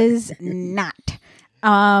 Does not.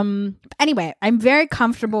 Anyway, I'm very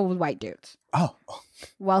comfortable with white dudes. Oh,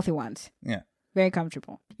 wealthy ones. Yeah, very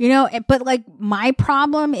comfortable. But my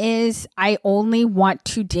problem is I only want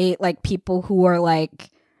to date people who are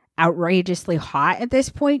outrageously hot at this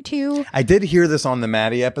point too. I did hear this on the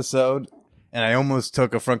Maddie episode, and I almost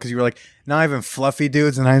took a front because you were like, "Now I have fluffy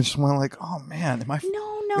dudes," and I just went like, "Oh man, am I?"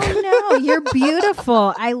 No, you're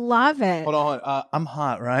beautiful. I love it. Hold on, I'm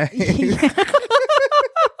hot, right?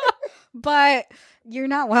 But you're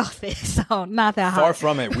not wealthy, so not that hot. Far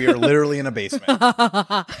from it. We are literally in a basement.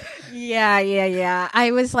 Yeah.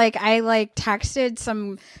 I was I texted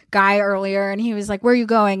some guy earlier, and he was like, "Where are you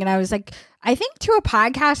going?" And I was like, I think to a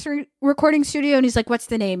podcast recording studio. And he's like, what's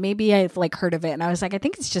the name? Maybe I've heard of it. And I was like, I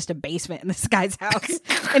think it's just a basement in this guy's house.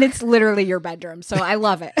 And it's literally your bedroom. So I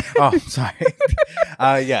love it. Oh, sorry.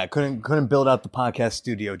 Couldn't build out the podcast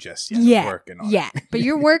studio just yet. But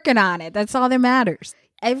you're working on it. That's all that matters.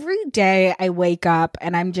 every day I wake up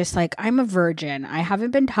and I'm just like, I'm a virgin. I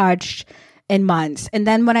haven't been touched in months. And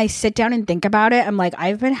then when I sit down and think about it, I'm like,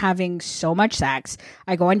 I've been having so much sex.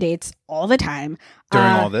 I go on dates all the time. During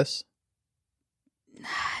all this?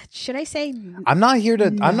 Should I say? I'm not here to.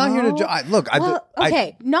 No? I'm not here to. Look.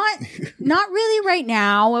 Okay, not really right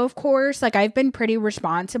now. Of course, like I've been pretty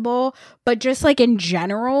responsible, but just like in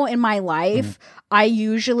general in my life, I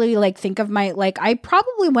usually like think of I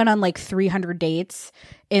probably went on like 300 dates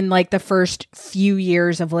in like the first few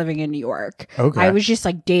years of living in New York. Okay. I was just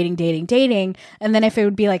like dating, and then if it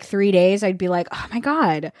would be like 3 days, I'd be like, oh my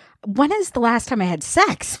god, when is the last time I had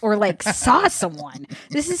sex or like saw someone?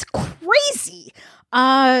 This is crazy.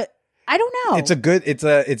 I don't know.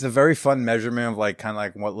 It's a very fun measurement of like kind of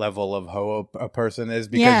like what level of hoe a person is,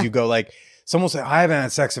 because you go like, someone will say, I haven't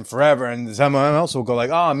had sex in forever, and someone else will go like,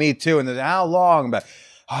 oh, me too, and then how long? But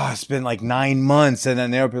it's been like 9 months, and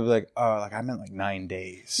then there are people like, oh, like I meant like 9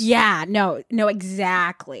 days. Yeah, no,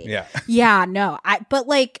 exactly. Yeah, no.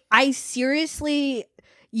 I seriously,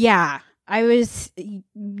 I was,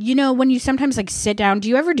 when you sometimes like sit down, do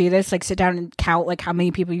you ever do this? Like sit down and count like how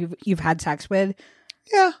many people you've had sex with?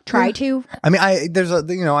 Yeah. Try to. I mean, I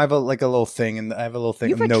have a little thing, and I have a little thing.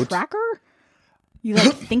 You have a notes. tracker? You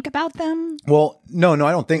like think about them? Well, no,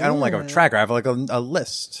 I don't like a tracker. I have like a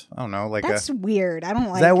list. I don't know, like that's weird. I don't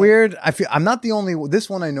like. Is that weird? I feel I'm not the only. This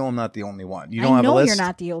one I know I'm not the only one. You don't have a list. You're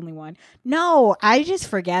not the only one. No, I just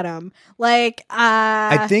forget them. Like,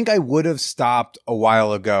 I think I would have stopped a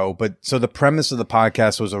while ago, but so the premise of the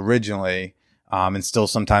podcast was originally. And still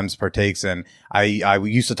sometimes partakes in. I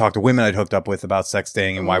used to talk to women I'd hooked up with about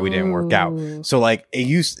sexting and why we didn't work out. So like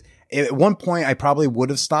at one point I probably would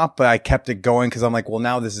have stopped, but I kept it going because I'm like, well,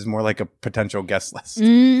 now this is more like a potential guest list.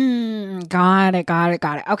 Got it.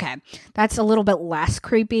 Okay, that's a little bit less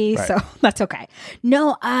creepy, right. So that's okay.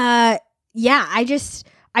 No, I just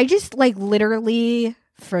like literally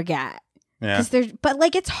forget. Yeah. But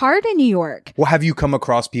like it's hard in New York. Well, have you come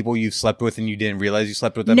across people you've slept with and you didn't realize you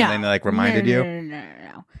slept with them, and then they like reminded you?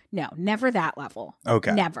 No, never that level.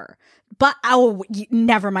 Okay. Never. But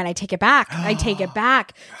never mind. I take it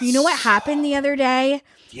back. You know what happened the other day?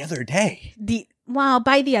 The other day?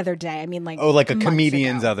 By the other day, I mean like like a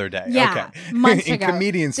comedian's other day. Yeah, okay. Months In ago.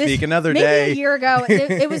 comedian speak, another maybe day. Maybe a year ago.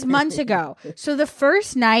 It was months ago. So the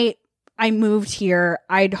first night I moved here,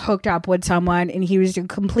 I'd hooked up with someone and he was a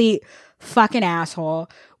complete fucking asshole.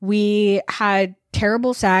 We had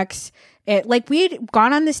terrible sex. We had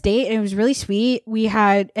gone on this date and it was really sweet.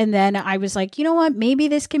 And then I was like, you know what? Maybe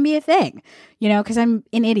this can be a thing, because I'm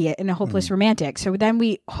an idiot and a hopeless romantic. So then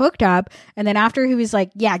we hooked up, and then after he was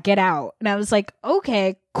like, yeah, get out. And I was like,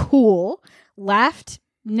 okay, cool. Left,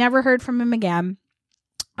 never heard from him again.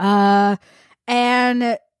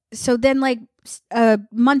 And so then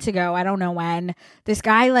months ago, I don't know when, this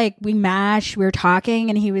guy, we mashed, we were talking,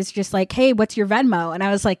 and he was just like, hey, what's your Venmo? And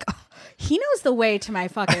I was like, oh, he knows the way to my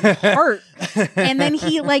fucking heart. And then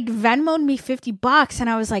he Venmo'd me $50, and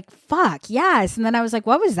I was like, fuck, yes. And then I was like,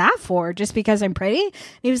 what was that for? Just because I'm pretty? And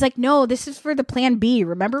he was like, no, this is for the plan B.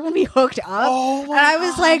 Remember when we hooked up? Oh, and I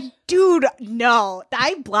was like, dude, no,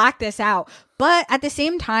 I blacked this out. But at the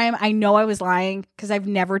same time, I know I was lying because I've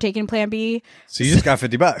never taken plan B. So you just got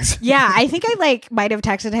 $50. Yeah, I think I might have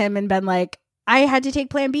texted him and been like, I had to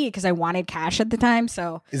take plan B because I wanted cash at the time.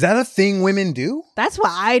 So is that a thing women do? That's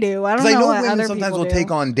what I do. I don't know what women other sometimes will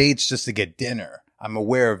take on dates just to get dinner. I'm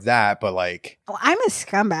aware of that, but well, I'm a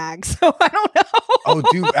scumbag, so I don't know. Oh,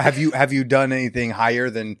 dude, have you done anything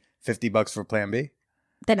higher than $50 for plan B?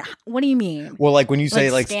 Then what do you mean? Well, when you say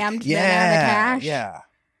scammed them out of cash? Yeah.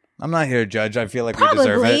 I'm not here to judge. I feel like we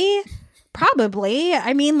deserve it. Probably.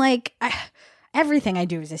 I mean, everything I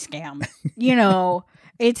do is a scam.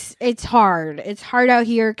 It's hard. It's hard out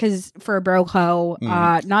here because for a broke hoe,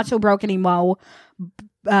 not so broke anymore,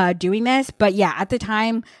 doing this. But yeah, at the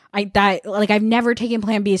time, I've never taken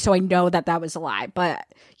plan B, so I know that was a lie. But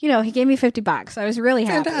he gave me $50. I was really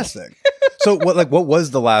happy. Fantastic. So what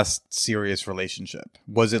was the last serious relationship?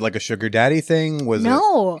 Was it like a sugar daddy thing?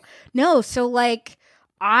 No. So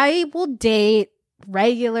I will date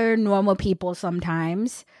regular, normal people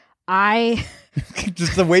sometimes.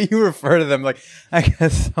 Just the way you refer to them, I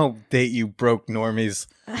guess I'll date you broke normies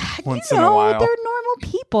once in a while. They're normal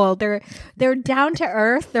people. They're down to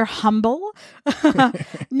earth. They're humble.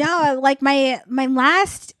 No, my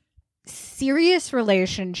last serious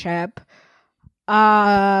relationship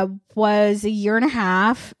was 1.5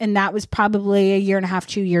 years, and that was probably 1.5 years,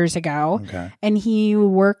 2 years ago. Okay. And he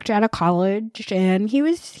worked at a college, and he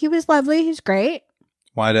was lovely. He's great.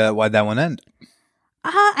 Why'd that one end?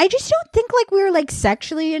 I just don't think we were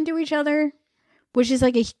sexually into each other, which is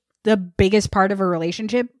the biggest part of a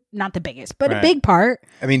relationship. Not the biggest, but Right. a big part.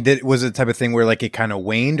 I mean, was it the type of thing where like it kind of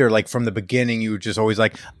waned, or like from the beginning you were just always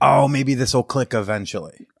like, oh, maybe this will click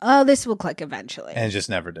eventually, Oh, this will click eventually. and it just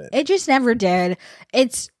never did. It just never did.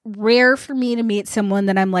 It's rare for me to meet someone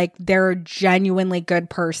that I'm like, they're a genuinely good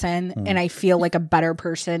person and I feel like a better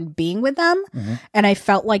person being with them. And I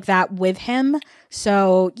felt like that with him.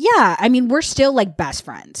 So yeah, I mean, we're still like best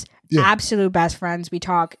friends, absolute best friends. We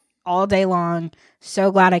talk all day long.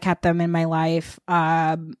 So glad I kept them in my life.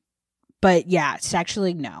 But yeah,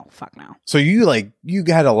 sexually, no, fuck no. So you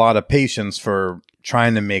had a lot of patience for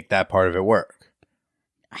trying to make that part of it work.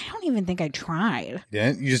 I don't even think I tried.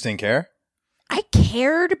 You just didn't care? I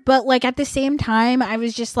cared, but like at the same time, I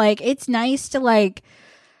was just like, it's nice to like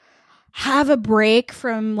have a break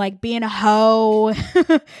from like being a hoe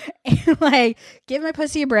and like give my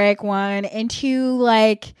pussy a break, one, and two,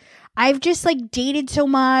 like I've just like dated so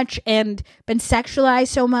much and been sexualized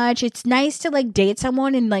so much. It's nice to like date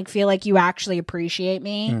someone and like feel like you actually appreciate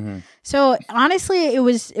me. So honestly, it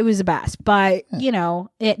was the best, but you know,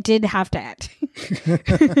 it did have to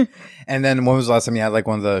end. And then when was the last time you had like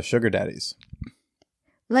one of the sugar daddies?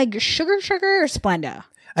 Like sugar or Splenda?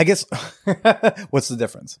 I guess, what's the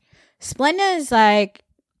difference? Splenda is like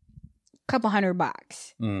a couple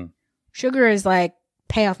 $100. Sugar is like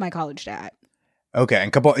pay off my college debt. Okay,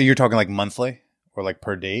 and you're talking like monthly or like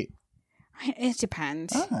per date? It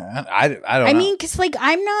depends. I don't know. I mean, because like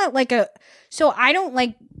I'm not like so I don't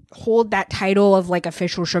like hold that title of like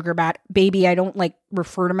official sugar baby. I don't like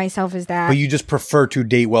refer to myself as that. But you just prefer to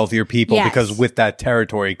date wealthier people Yes. because with that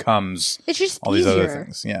territory comes It's just all easier. these other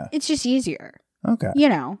things. Yeah. It's just easier. Okay. You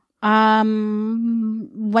know.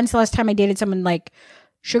 When's the last time I dated someone like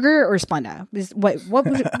sugar or Splenda?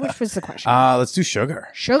 Which was the question? Let's do sugar.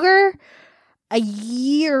 Sugar. A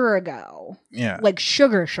year ago. Yeah. Like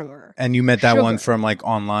sugar. And you met that Sugar. one from like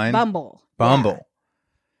online? Bumble. Bumble.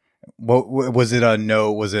 What was it?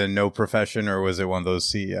 Was it a no profession, or was it one of those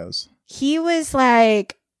CEOs? He was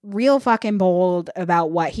like real fucking bold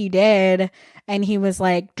about what he did, and he was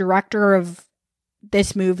like director of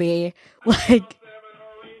this movie. Like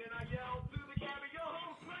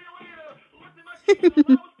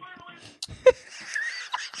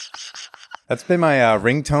That's been my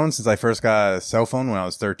ringtone since I first got a cell phone when I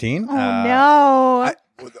was 13. oh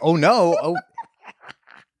no. Oh,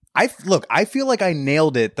 I feel like I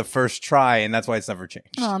nailed it the first try, and that's why it's never changed.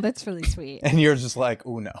 Oh, that's really sweet. And you're just like,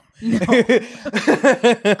 oh no.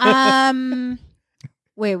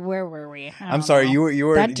 Wait, where were we? I'm sorry, know. you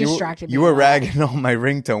were That distracted me You a were lot. ragging on my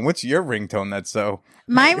ringtone. What's your ringtone? That's so.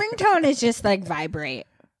 My ringtone is just like vibrate,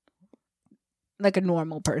 like a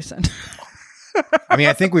normal person. I mean,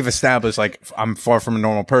 I think we've established like I'm far from a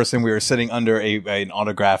normal person. We were sitting under an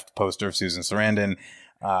autographed poster of Susan Sarandon.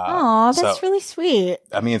 Oh, that's so- really sweet.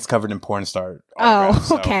 I mean, it's covered in porn star.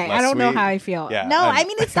 autographs, Oh, so okay. less I don't know sweet. how I feel. Yeah, no, I'm- I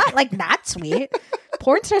mean it's not like not sweet.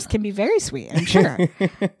 Porn stars can be very sweet, I'm sure.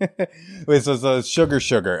 Wait, so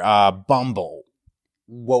sugar. Bumble.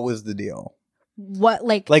 What was the deal? What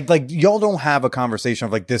like Like y'all don't have a conversation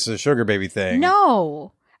of like this is a sugar baby thing.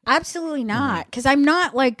 no. Absolutely not. Because I'm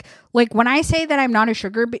not like when I say that I'm not a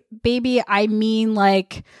sugar baby, I mean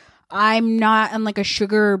like I'm not on like a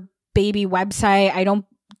sugar baby website. I don't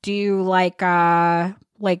do like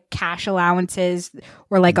cash allowances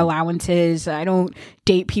or like allowances. I don't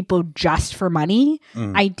date people just for money.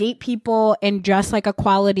 I date people in just like a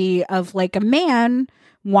quality of like a man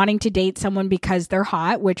wanting to date someone because they're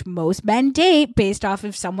hot, which most men date based off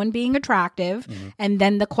of someone being attractive. And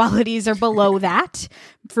then the qualities are below that.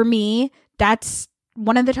 For me, that's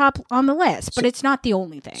one of the top on the list, but it's not the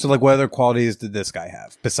only thing. So like what other qualities did this guy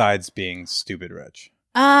have besides being stupid rich?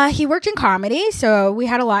 He worked in comedy, so we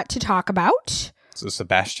had a lot to talk about. So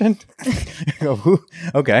Sebastian?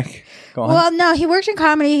 Okay. Go on. Well, no, he worked in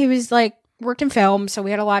comedy. He was like worked in film, so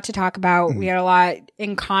we had a lot to talk about. We had a lot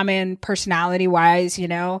in common personality wise, you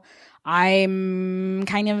know. I'm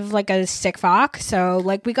kind of like a sick fuck, so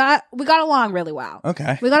like we got along really well.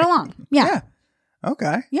 Okay. We got along. Yeah.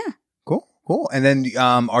 Okay. Yeah. Cool. And then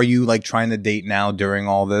are you like trying to date now during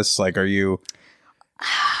all this? Like are you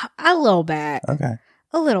A little bit. Okay.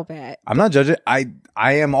 A little bit. I'm not judging. I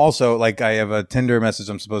am also like I have a Tinder message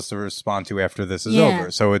I'm supposed to respond to after this is Yeah.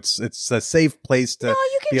 over. So it's a safe place to No,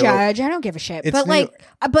 you can be able- judge. I don't give a shit. It's But new-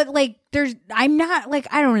 like I'm not like,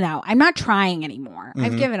 I don't know. I'm not trying anymore.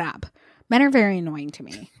 I've given up. Men are very annoying to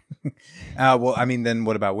me. well, I mean, then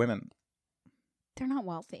what about women? They're not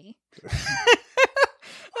wealthy.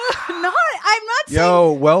 I'm not saying.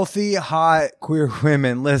 Yo, wealthy, hot, queer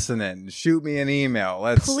women listening, shoot me an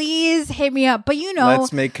email. Please hit me up. But you know,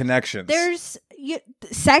 Let's make connections. there's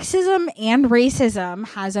sexism and racism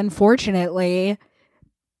has unfortunately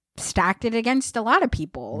stacked it against a lot of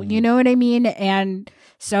people. You know what I mean? And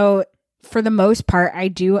so for the most part, I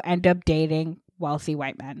do end up dating wealthy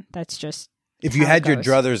white men. That's just if you how had it your goes.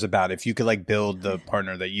 druthers about it, if you could like build the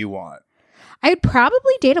partner that you want. I'd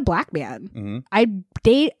probably date a black man. Mm-hmm. I'd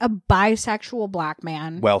date a bisexual black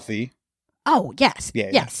man. Wealthy. Oh, yes.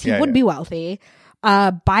 Yeah, yes, yeah. he would be wealthy.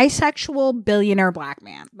 Bisexual billionaire black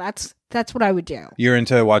man. That's what I would do. You're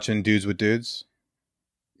into watching dudes with dudes?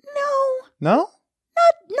 No?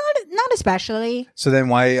 Not especially. So then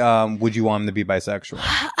why would you want him to be bisexual?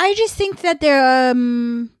 I just think that they're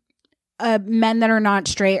men that are not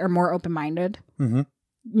straight are more open-minded. Mm-hmm.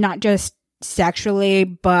 Not just sexually,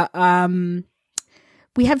 but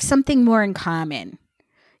we have something more in common.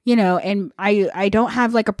 You know, and I don't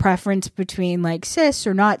have like a preference between like cis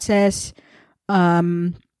or not cis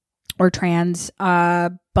or trans.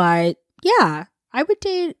 But yeah, I would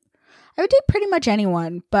date pretty much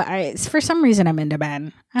anyone, but for some reason I'm into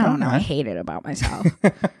men. I don't know. I hate it about myself.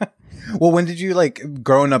 Well, when did you like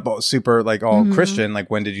growing up super like all Christian, like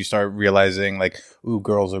when did you start realizing like, ooh,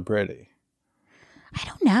 girls are pretty? I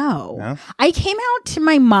don't know. No? I came out to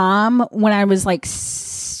my mom when I was like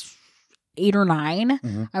 8 or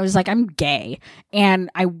 9. I was like, I'm gay, and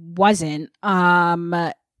I wasn't.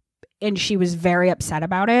 And she was very upset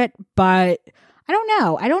about it, but I don't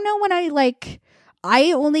know. I don't know when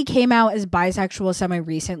I only came out as bisexual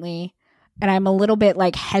semi-recently, and I'm a little bit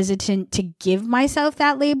like hesitant to give myself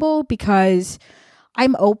that label because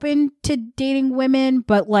I'm open to dating women,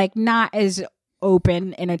 but like not as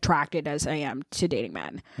open and attracted as I am to dating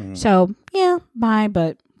men. So yeah, bi,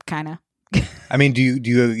 but kind of. I mean, do you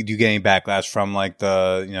get any backlash from like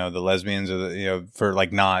the the lesbians or the, for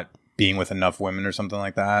like not being with enough women or something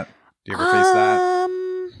like that? Do you ever face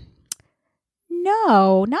that?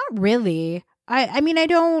 No, not really. I mean, I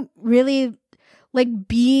don't really like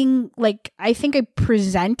being like, I think I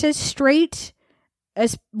present as straight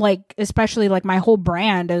as like, especially like my whole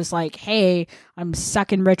brand is like, hey, I'm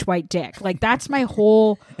sucking rich white dick. Like that's my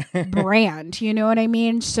whole brand. You know what I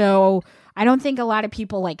mean? So I don't think a lot of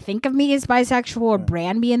people like think of me as bisexual or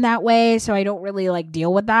brand me in that way. So I don't really like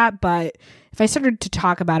deal with that. But if I started to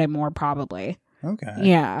talk about it more, probably. Okay.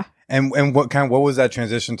 Yeah. And what was that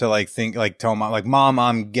transition to like think like tell mom like mom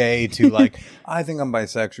I'm gay to like I think I'm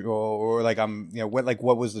bisexual or like I'm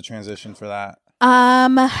what was the transition for that?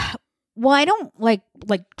 Well, I don't like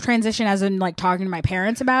transition as in like talking to my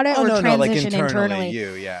parents about it transition like internally.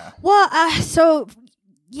 You, yeah. Well, so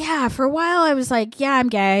yeah, for a while I was like, yeah, I'm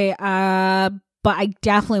gay. But I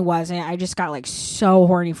definitely wasn't. I just got like so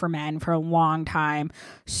horny for men for a long time.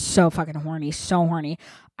 So fucking horny, so horny.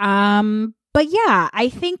 But yeah, I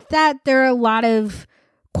think that there are a lot of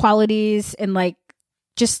qualities and like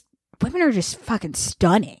just women are just fucking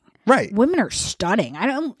stunning. Right. Women are stunning.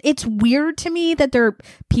 It's weird to me that there are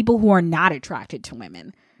people who are not attracted to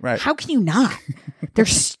women. Right. How can you not? They're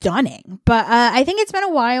stunning. But I think it's been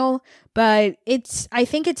a while, but I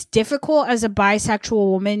think it's difficult as a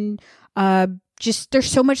bisexual woman. Just there's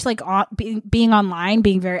so much like being online,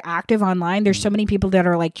 being very active online. There's so many people that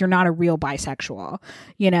are like, you're not a real bisexual,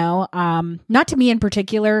 not to me in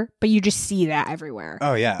particular, but you just see that everywhere.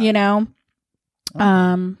 Oh yeah.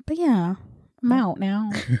 But yeah, I'm out now.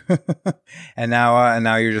 and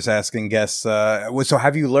now you're just asking guests. So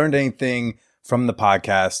have you learned anything from the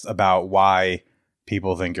podcast about why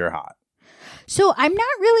people think you're hot? So I'm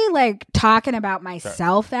not really like talking about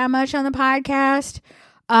myself that much on the podcast.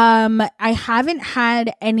 I haven't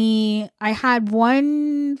had any. I had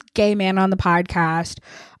one gay man on the podcast.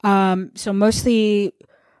 So mostly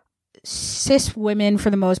cis women for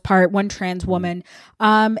the most part, one trans woman.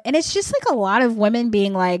 And it's just like a lot of women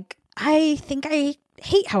being like, I think I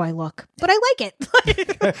hate how I look, but I like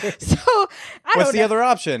it. So what's the other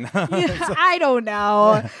option? I don't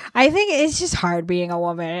know. I think it's just hard being a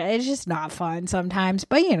woman. It's just not fun sometimes,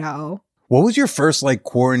 but What was your first like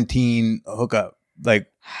quarantine hookup?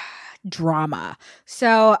 Like drama.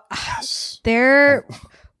 So there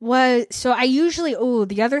was, I usually,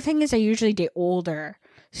 the other thing is I usually date older.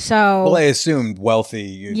 So, well, I assumed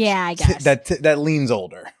wealthy. Yeah, I guess. That leans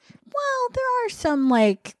older. Well, there are some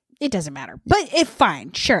like, it doesn't matter, but it's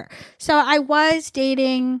fine. Sure. So I was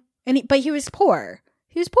dating but he was poor.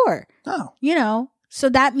 Oh. So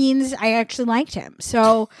that means I actually liked him.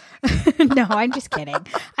 So no, I'm just kidding.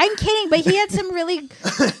 I'm kidding. But he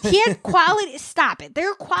had quality. Stop it. There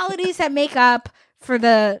are qualities that make up for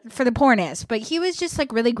the poorness, but he was just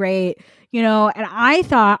like really great, and I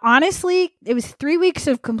thought, honestly, it was 3 weeks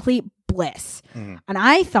of complete bliss. And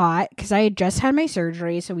I thought, because I had just had my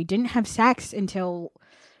surgery, so we didn't have sex until,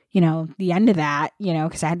 the end of that,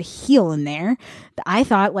 because I had to heal in there. I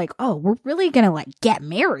thought like, oh, we're really going to like get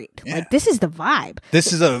married. Yeah. Like this is the vibe.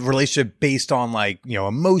 This is a relationship based on like,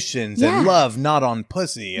 emotions and love, not on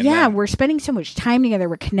pussy. And we're spending so much time together.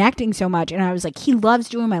 We're connecting so much. And I was like, he loves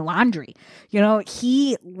doing my laundry.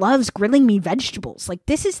 He loves grilling me vegetables. Like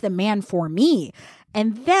this is the man for me.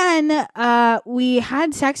 And then we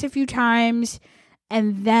had sex a few times.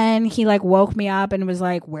 And then he like woke me up and was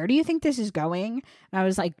like, where do you think this is going? And I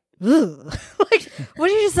was like, ugh. Like, what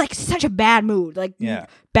is just like such a bad mood? Like,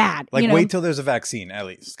 bad. Like, wait till there's a vaccine, at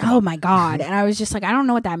least. Oh my God. And I was just like, I don't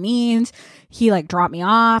know what that means. He like dropped me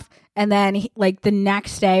off. And then like the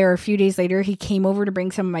next day or a few days later, he came over to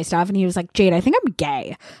bring some of my stuff. And he was like, Jade, I think I'm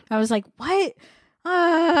gay. And I was like, what?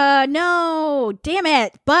 No, damn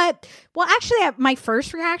it. But, well, actually, my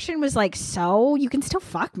first reaction was like, so you can still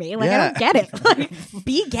fuck me. Like, I don't get it. Like,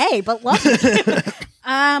 be gay, but love me.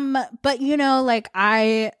 But like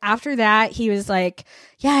after that, he was like,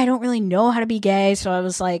 yeah, I don't really know how to be gay. So I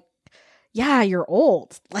was like, yeah, you're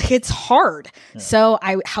old. Like, it's hard. Yeah. So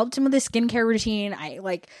I helped him with his skincare routine. I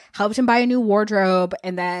like helped him buy a new wardrobe.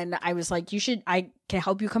 And then I was like, I can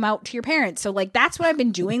help you come out to your parents. So like, that's what I've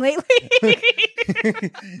been doing lately.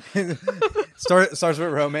 Starts with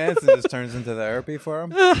romance and just turns into therapy for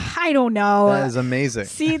him. I don't know. That is amazing.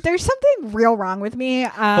 See, there's something real wrong with me.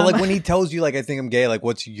 But like when he tells you like, I think I'm gay, like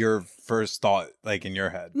what's your first thought like in your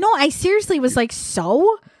head? No, I seriously was like,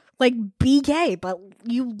 so? Like, be gay, but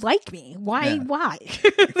you like me. Why? Yeah. Why?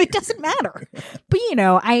 It doesn't matter. But,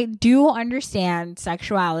 I do understand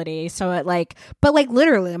sexuality. So, but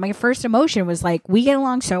literally, my first emotion was like, we get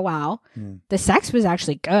along so well. The sex was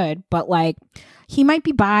actually good, but like, he might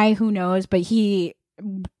be bi, who knows? But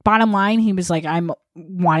bottom line, he was like, I'm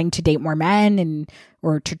wanting to date more men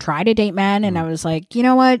or to try to date men. And I was like, you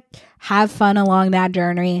know what? Have fun along that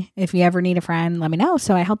journey. If you ever need a friend, let me know.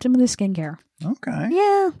 So I helped him with his skincare. Okay.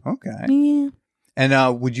 Yeah. Okay. Yeah.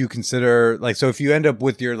 And would you consider like, so if you end up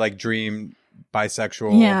with your like dream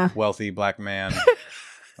bisexual, wealthy black man,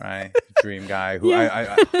 right? Dream guy who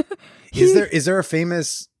is there a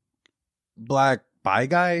famous black bi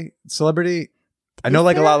guy celebrity? I know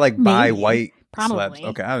like a lot of like bi white celebs.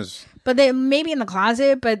 Okay. But they maybe in the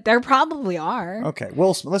closet, but there probably are. Okay.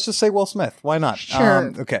 Let's just say Will Smith. Why not?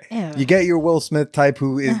 Sure. Okay. Ew. You get your Will Smith type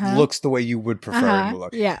who looks the way you would prefer him to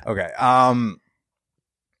look. Yeah. Okay.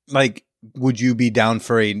 Like, would you be down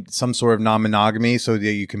for some sort of non-monogamy so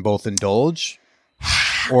that you can both indulge?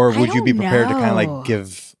 Or would you be prepared to kind of like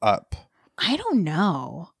give up? I don't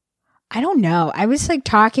know. I was like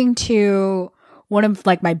talking to one of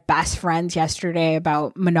like my best friends yesterday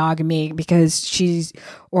about monogamy because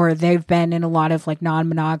they've been in a lot of like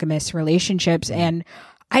non-monogamous relationships. And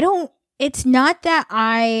it's not that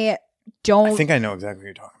I think I know exactly what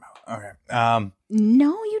you're talking about. Okay. No,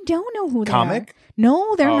 you don't know who they are.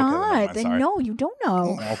 No, they're not. No, you don't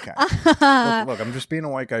know. Okay. Look, I'm just being a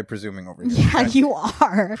white guy presuming over here. Yeah, okay? You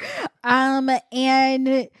are.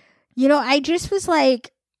 And I just was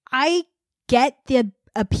like, I get the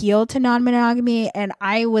appeal to non-monogamy and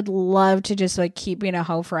I would love to just like keep being a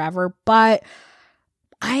hoe forever, but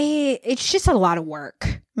it's just a lot of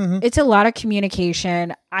work. Mm-hmm. It's a lot of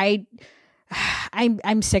communication. I'm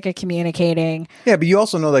sick of communicating. Yeah, but you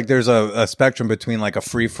also know like there's a spectrum between like a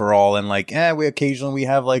free for all and like we occasionally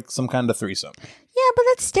have like some kind of threesome. Yeah, but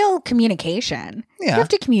that's still communication. Yeah. You have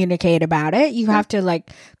to communicate about it. You have to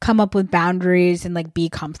like come up with boundaries and like be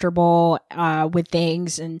comfortable with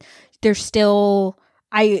things. And there's still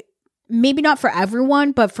maybe not for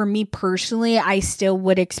everyone, but for me personally, I still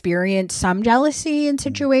would experience some jealousy in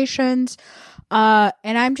situations. And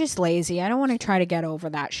I'm just lazy. I don't want to try to get over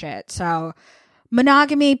that shit. So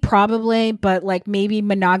monogamy, probably, but like maybe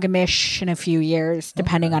monogamish in a few years,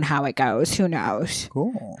 depending on how it goes. Who knows?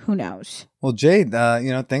 Cool. Who knows? Well, Jade,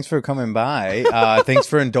 thanks for coming by. Thanks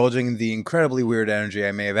for indulging the incredibly weird energy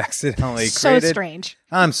I may have accidentally created. So strange.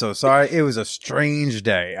 I'm so sorry. It was a strange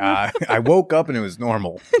day. I woke up and it was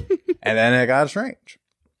normal, and then it got strange,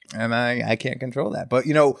 and I can't control that. But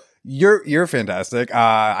you're fantastic.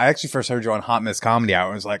 I actually first heard you on Hot Miss Comedy Hour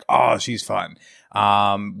and was like, oh, she's fun.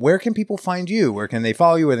 Where can people find you? Where can they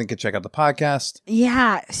follow you? Where they can check out the podcast?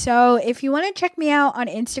 Yeah. So if you want to check me out on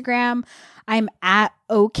Instagram, I'm at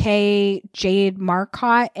OK Jade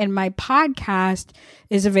Marcotte, and my podcast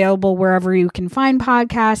is available wherever you can find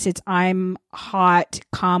podcasts. It's I'm hot,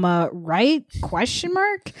 right? ?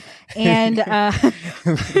 And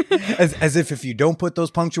as if you don't put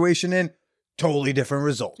those punctuation in, totally different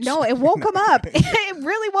results. No, it won't come up. It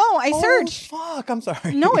really won't. I searched. Fuck, I'm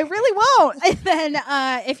sorry. No, it really won't. And then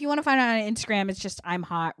if you want to find out on Instagram, it's just I'm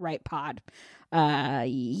hot right pod.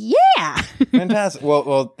 Yeah. Fantastic.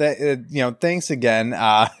 Well, thanks again.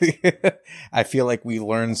 I feel like we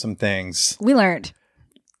learned some things. We learned.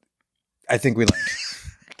 I think we learned.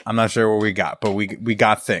 I'm not sure what we got, but we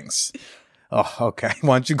got things. Oh, okay.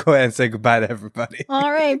 Why don't you go ahead and say goodbye to everybody?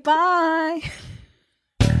 All right. Bye.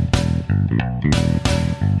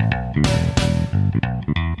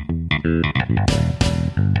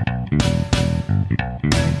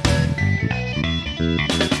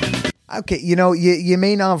 Okay, you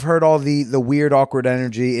may not have heard all the weird, awkward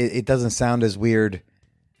energy. It doesn't sound as weird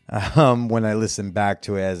when I listen back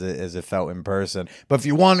to it as it felt in person. But if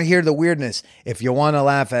you want to hear the weirdness, if you want to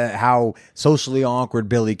laugh at how socially awkward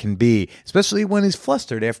Billy can be, especially when he's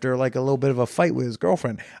flustered after like a little bit of a fight with his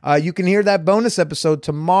girlfriend, you can hear that bonus episode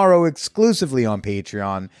tomorrow exclusively on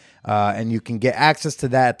Patreon. And you can get access to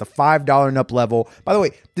that at the $5 and up level. By the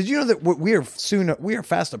way, did you know that we are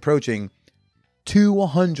fast approaching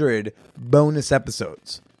 200 bonus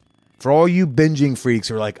episodes? For all you binging freaks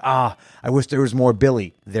who are like, I wish there was more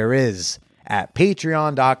Billy. There is at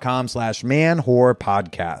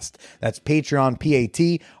patreon.com/manwhorepodcast. That's Patreon,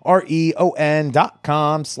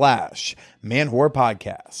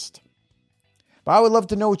 patreon.com/manwhorepodcast. But I would love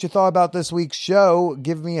to know what you thought about this week's show.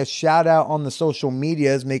 Give me a shout out on the social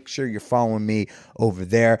medias. Make sure you're following me over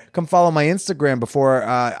there. Come follow my Instagram before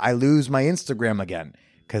I lose my Instagram again.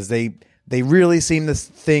 Because they really seem to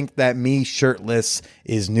think that me shirtless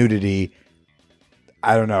is nudity.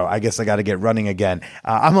 I don't know. I guess I got to get running again.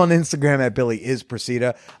 I'm on Instagram at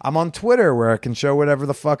BillyIsPresida. I'm on Twitter where I can show whatever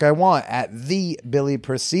the fuck I want at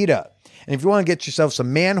TheBillyPresida. And if you want to get yourself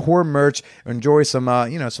some man whore merch or enjoy some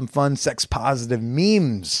fun sex positive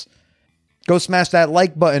memes, go smash that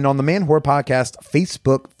like button on the Man Whore Podcast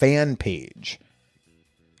Facebook fan page.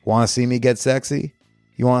 Want to see me get sexy?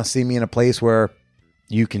 You want to see me in a place where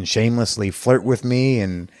you can shamelessly flirt with me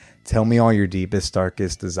and tell me all your deepest,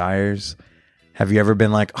 darkest desires? Have you ever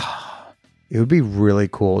been like, it would be really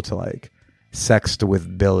cool to like sext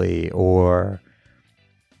with Billy, or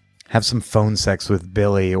have some phone sex with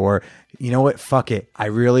Billy, or you know what? Fuck it. I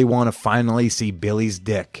really want to finally see Billy's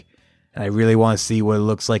dick. And I really want to see what it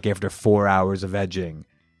looks like after 4 hours of edging.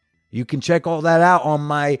 You can check all that out on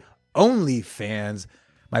my OnlyFans.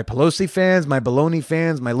 My Pelosi fans, my baloney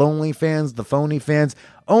fans, my lonely fans, the phony fans.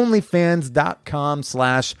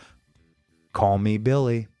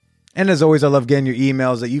 OnlyFans.com/callmebilly. And as always, I love getting your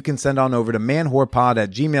emails that you can send on over to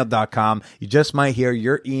manwhorepod@gmail.com. You just might hear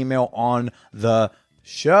your email on the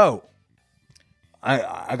show.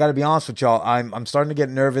 I got to be honest with y'all. I'm starting to get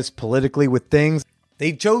nervous politically with things.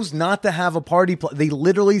 They chose not to have a party. They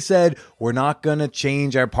literally said, we're not going to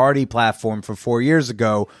change our party platform from 4 years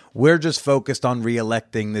ago. We're just focused on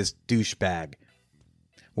re-electing this douchebag.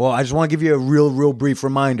 Well, I just want to give you a real brief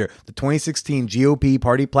reminder. The 2016 GOP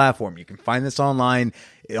party platform, you can find this online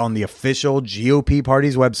on the official GOP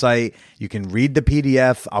party's website. You can read the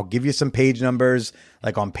PDF. I'll give you some page numbers.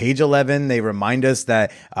 Like on page 11, they remind us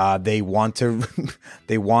that they want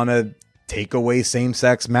to take away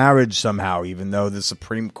same-sex marriage somehow, even though the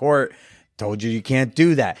Supreme Court told you can't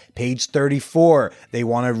do that. Page 34, they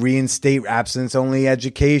want to reinstate abstinence-only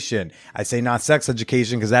education. I say not sex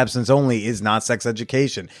education because abstinence-only is not sex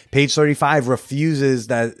education. Page 35 refuses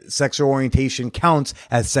that sexual orientation counts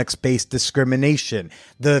as sex-based discrimination.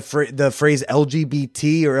 The phrase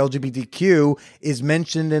LGBT or LGBTQ is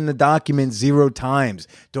mentioned in the document 0 times.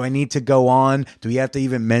 Do I need to go on? Do we have to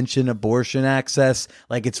even mention abortion access?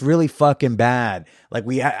 Like, it's really fucking bad. Like,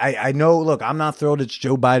 I know, look, I'm not thrilled it's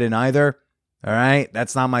Joe Biden either. All right.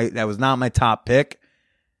 That was not my top pick.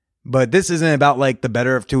 But this isn't about like the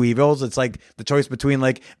better of two evils. It's like the choice between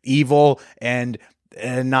like evil and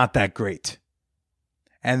not that great.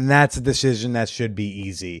 And that's a decision that should be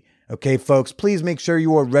easy. Okay, folks, please make sure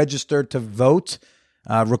you are registered to vote.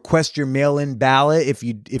 Request your mail-in ballot if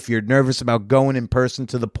you're nervous about going in person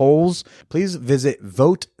to the polls. Please visit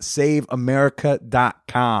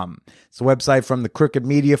votesaveamerica.com. It's a website from the Crooked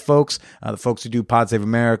Media folks, the folks who do Pod Save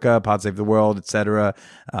America, Pod Save the World, etc.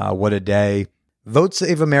 What a day.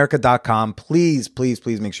 votesaveamerica.com. Please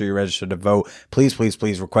make sure you're registered to vote. Please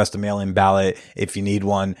request a mail-in ballot if you need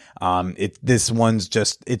one. This one's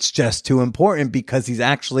it's just too important because he's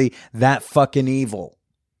actually that fucking evil.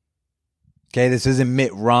 Okay, this isn't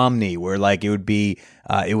Mitt Romney where like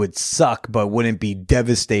it would suck, but wouldn't be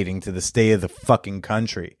devastating to the state of the fucking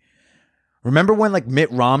country. Remember when like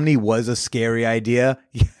Mitt Romney was a scary idea?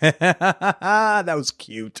 That was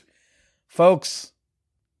cute. Folks,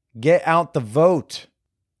 get out the vote.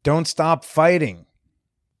 Don't stop fighting.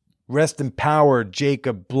 Rest in power,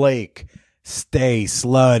 Jacob Blake. Stay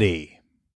slutty.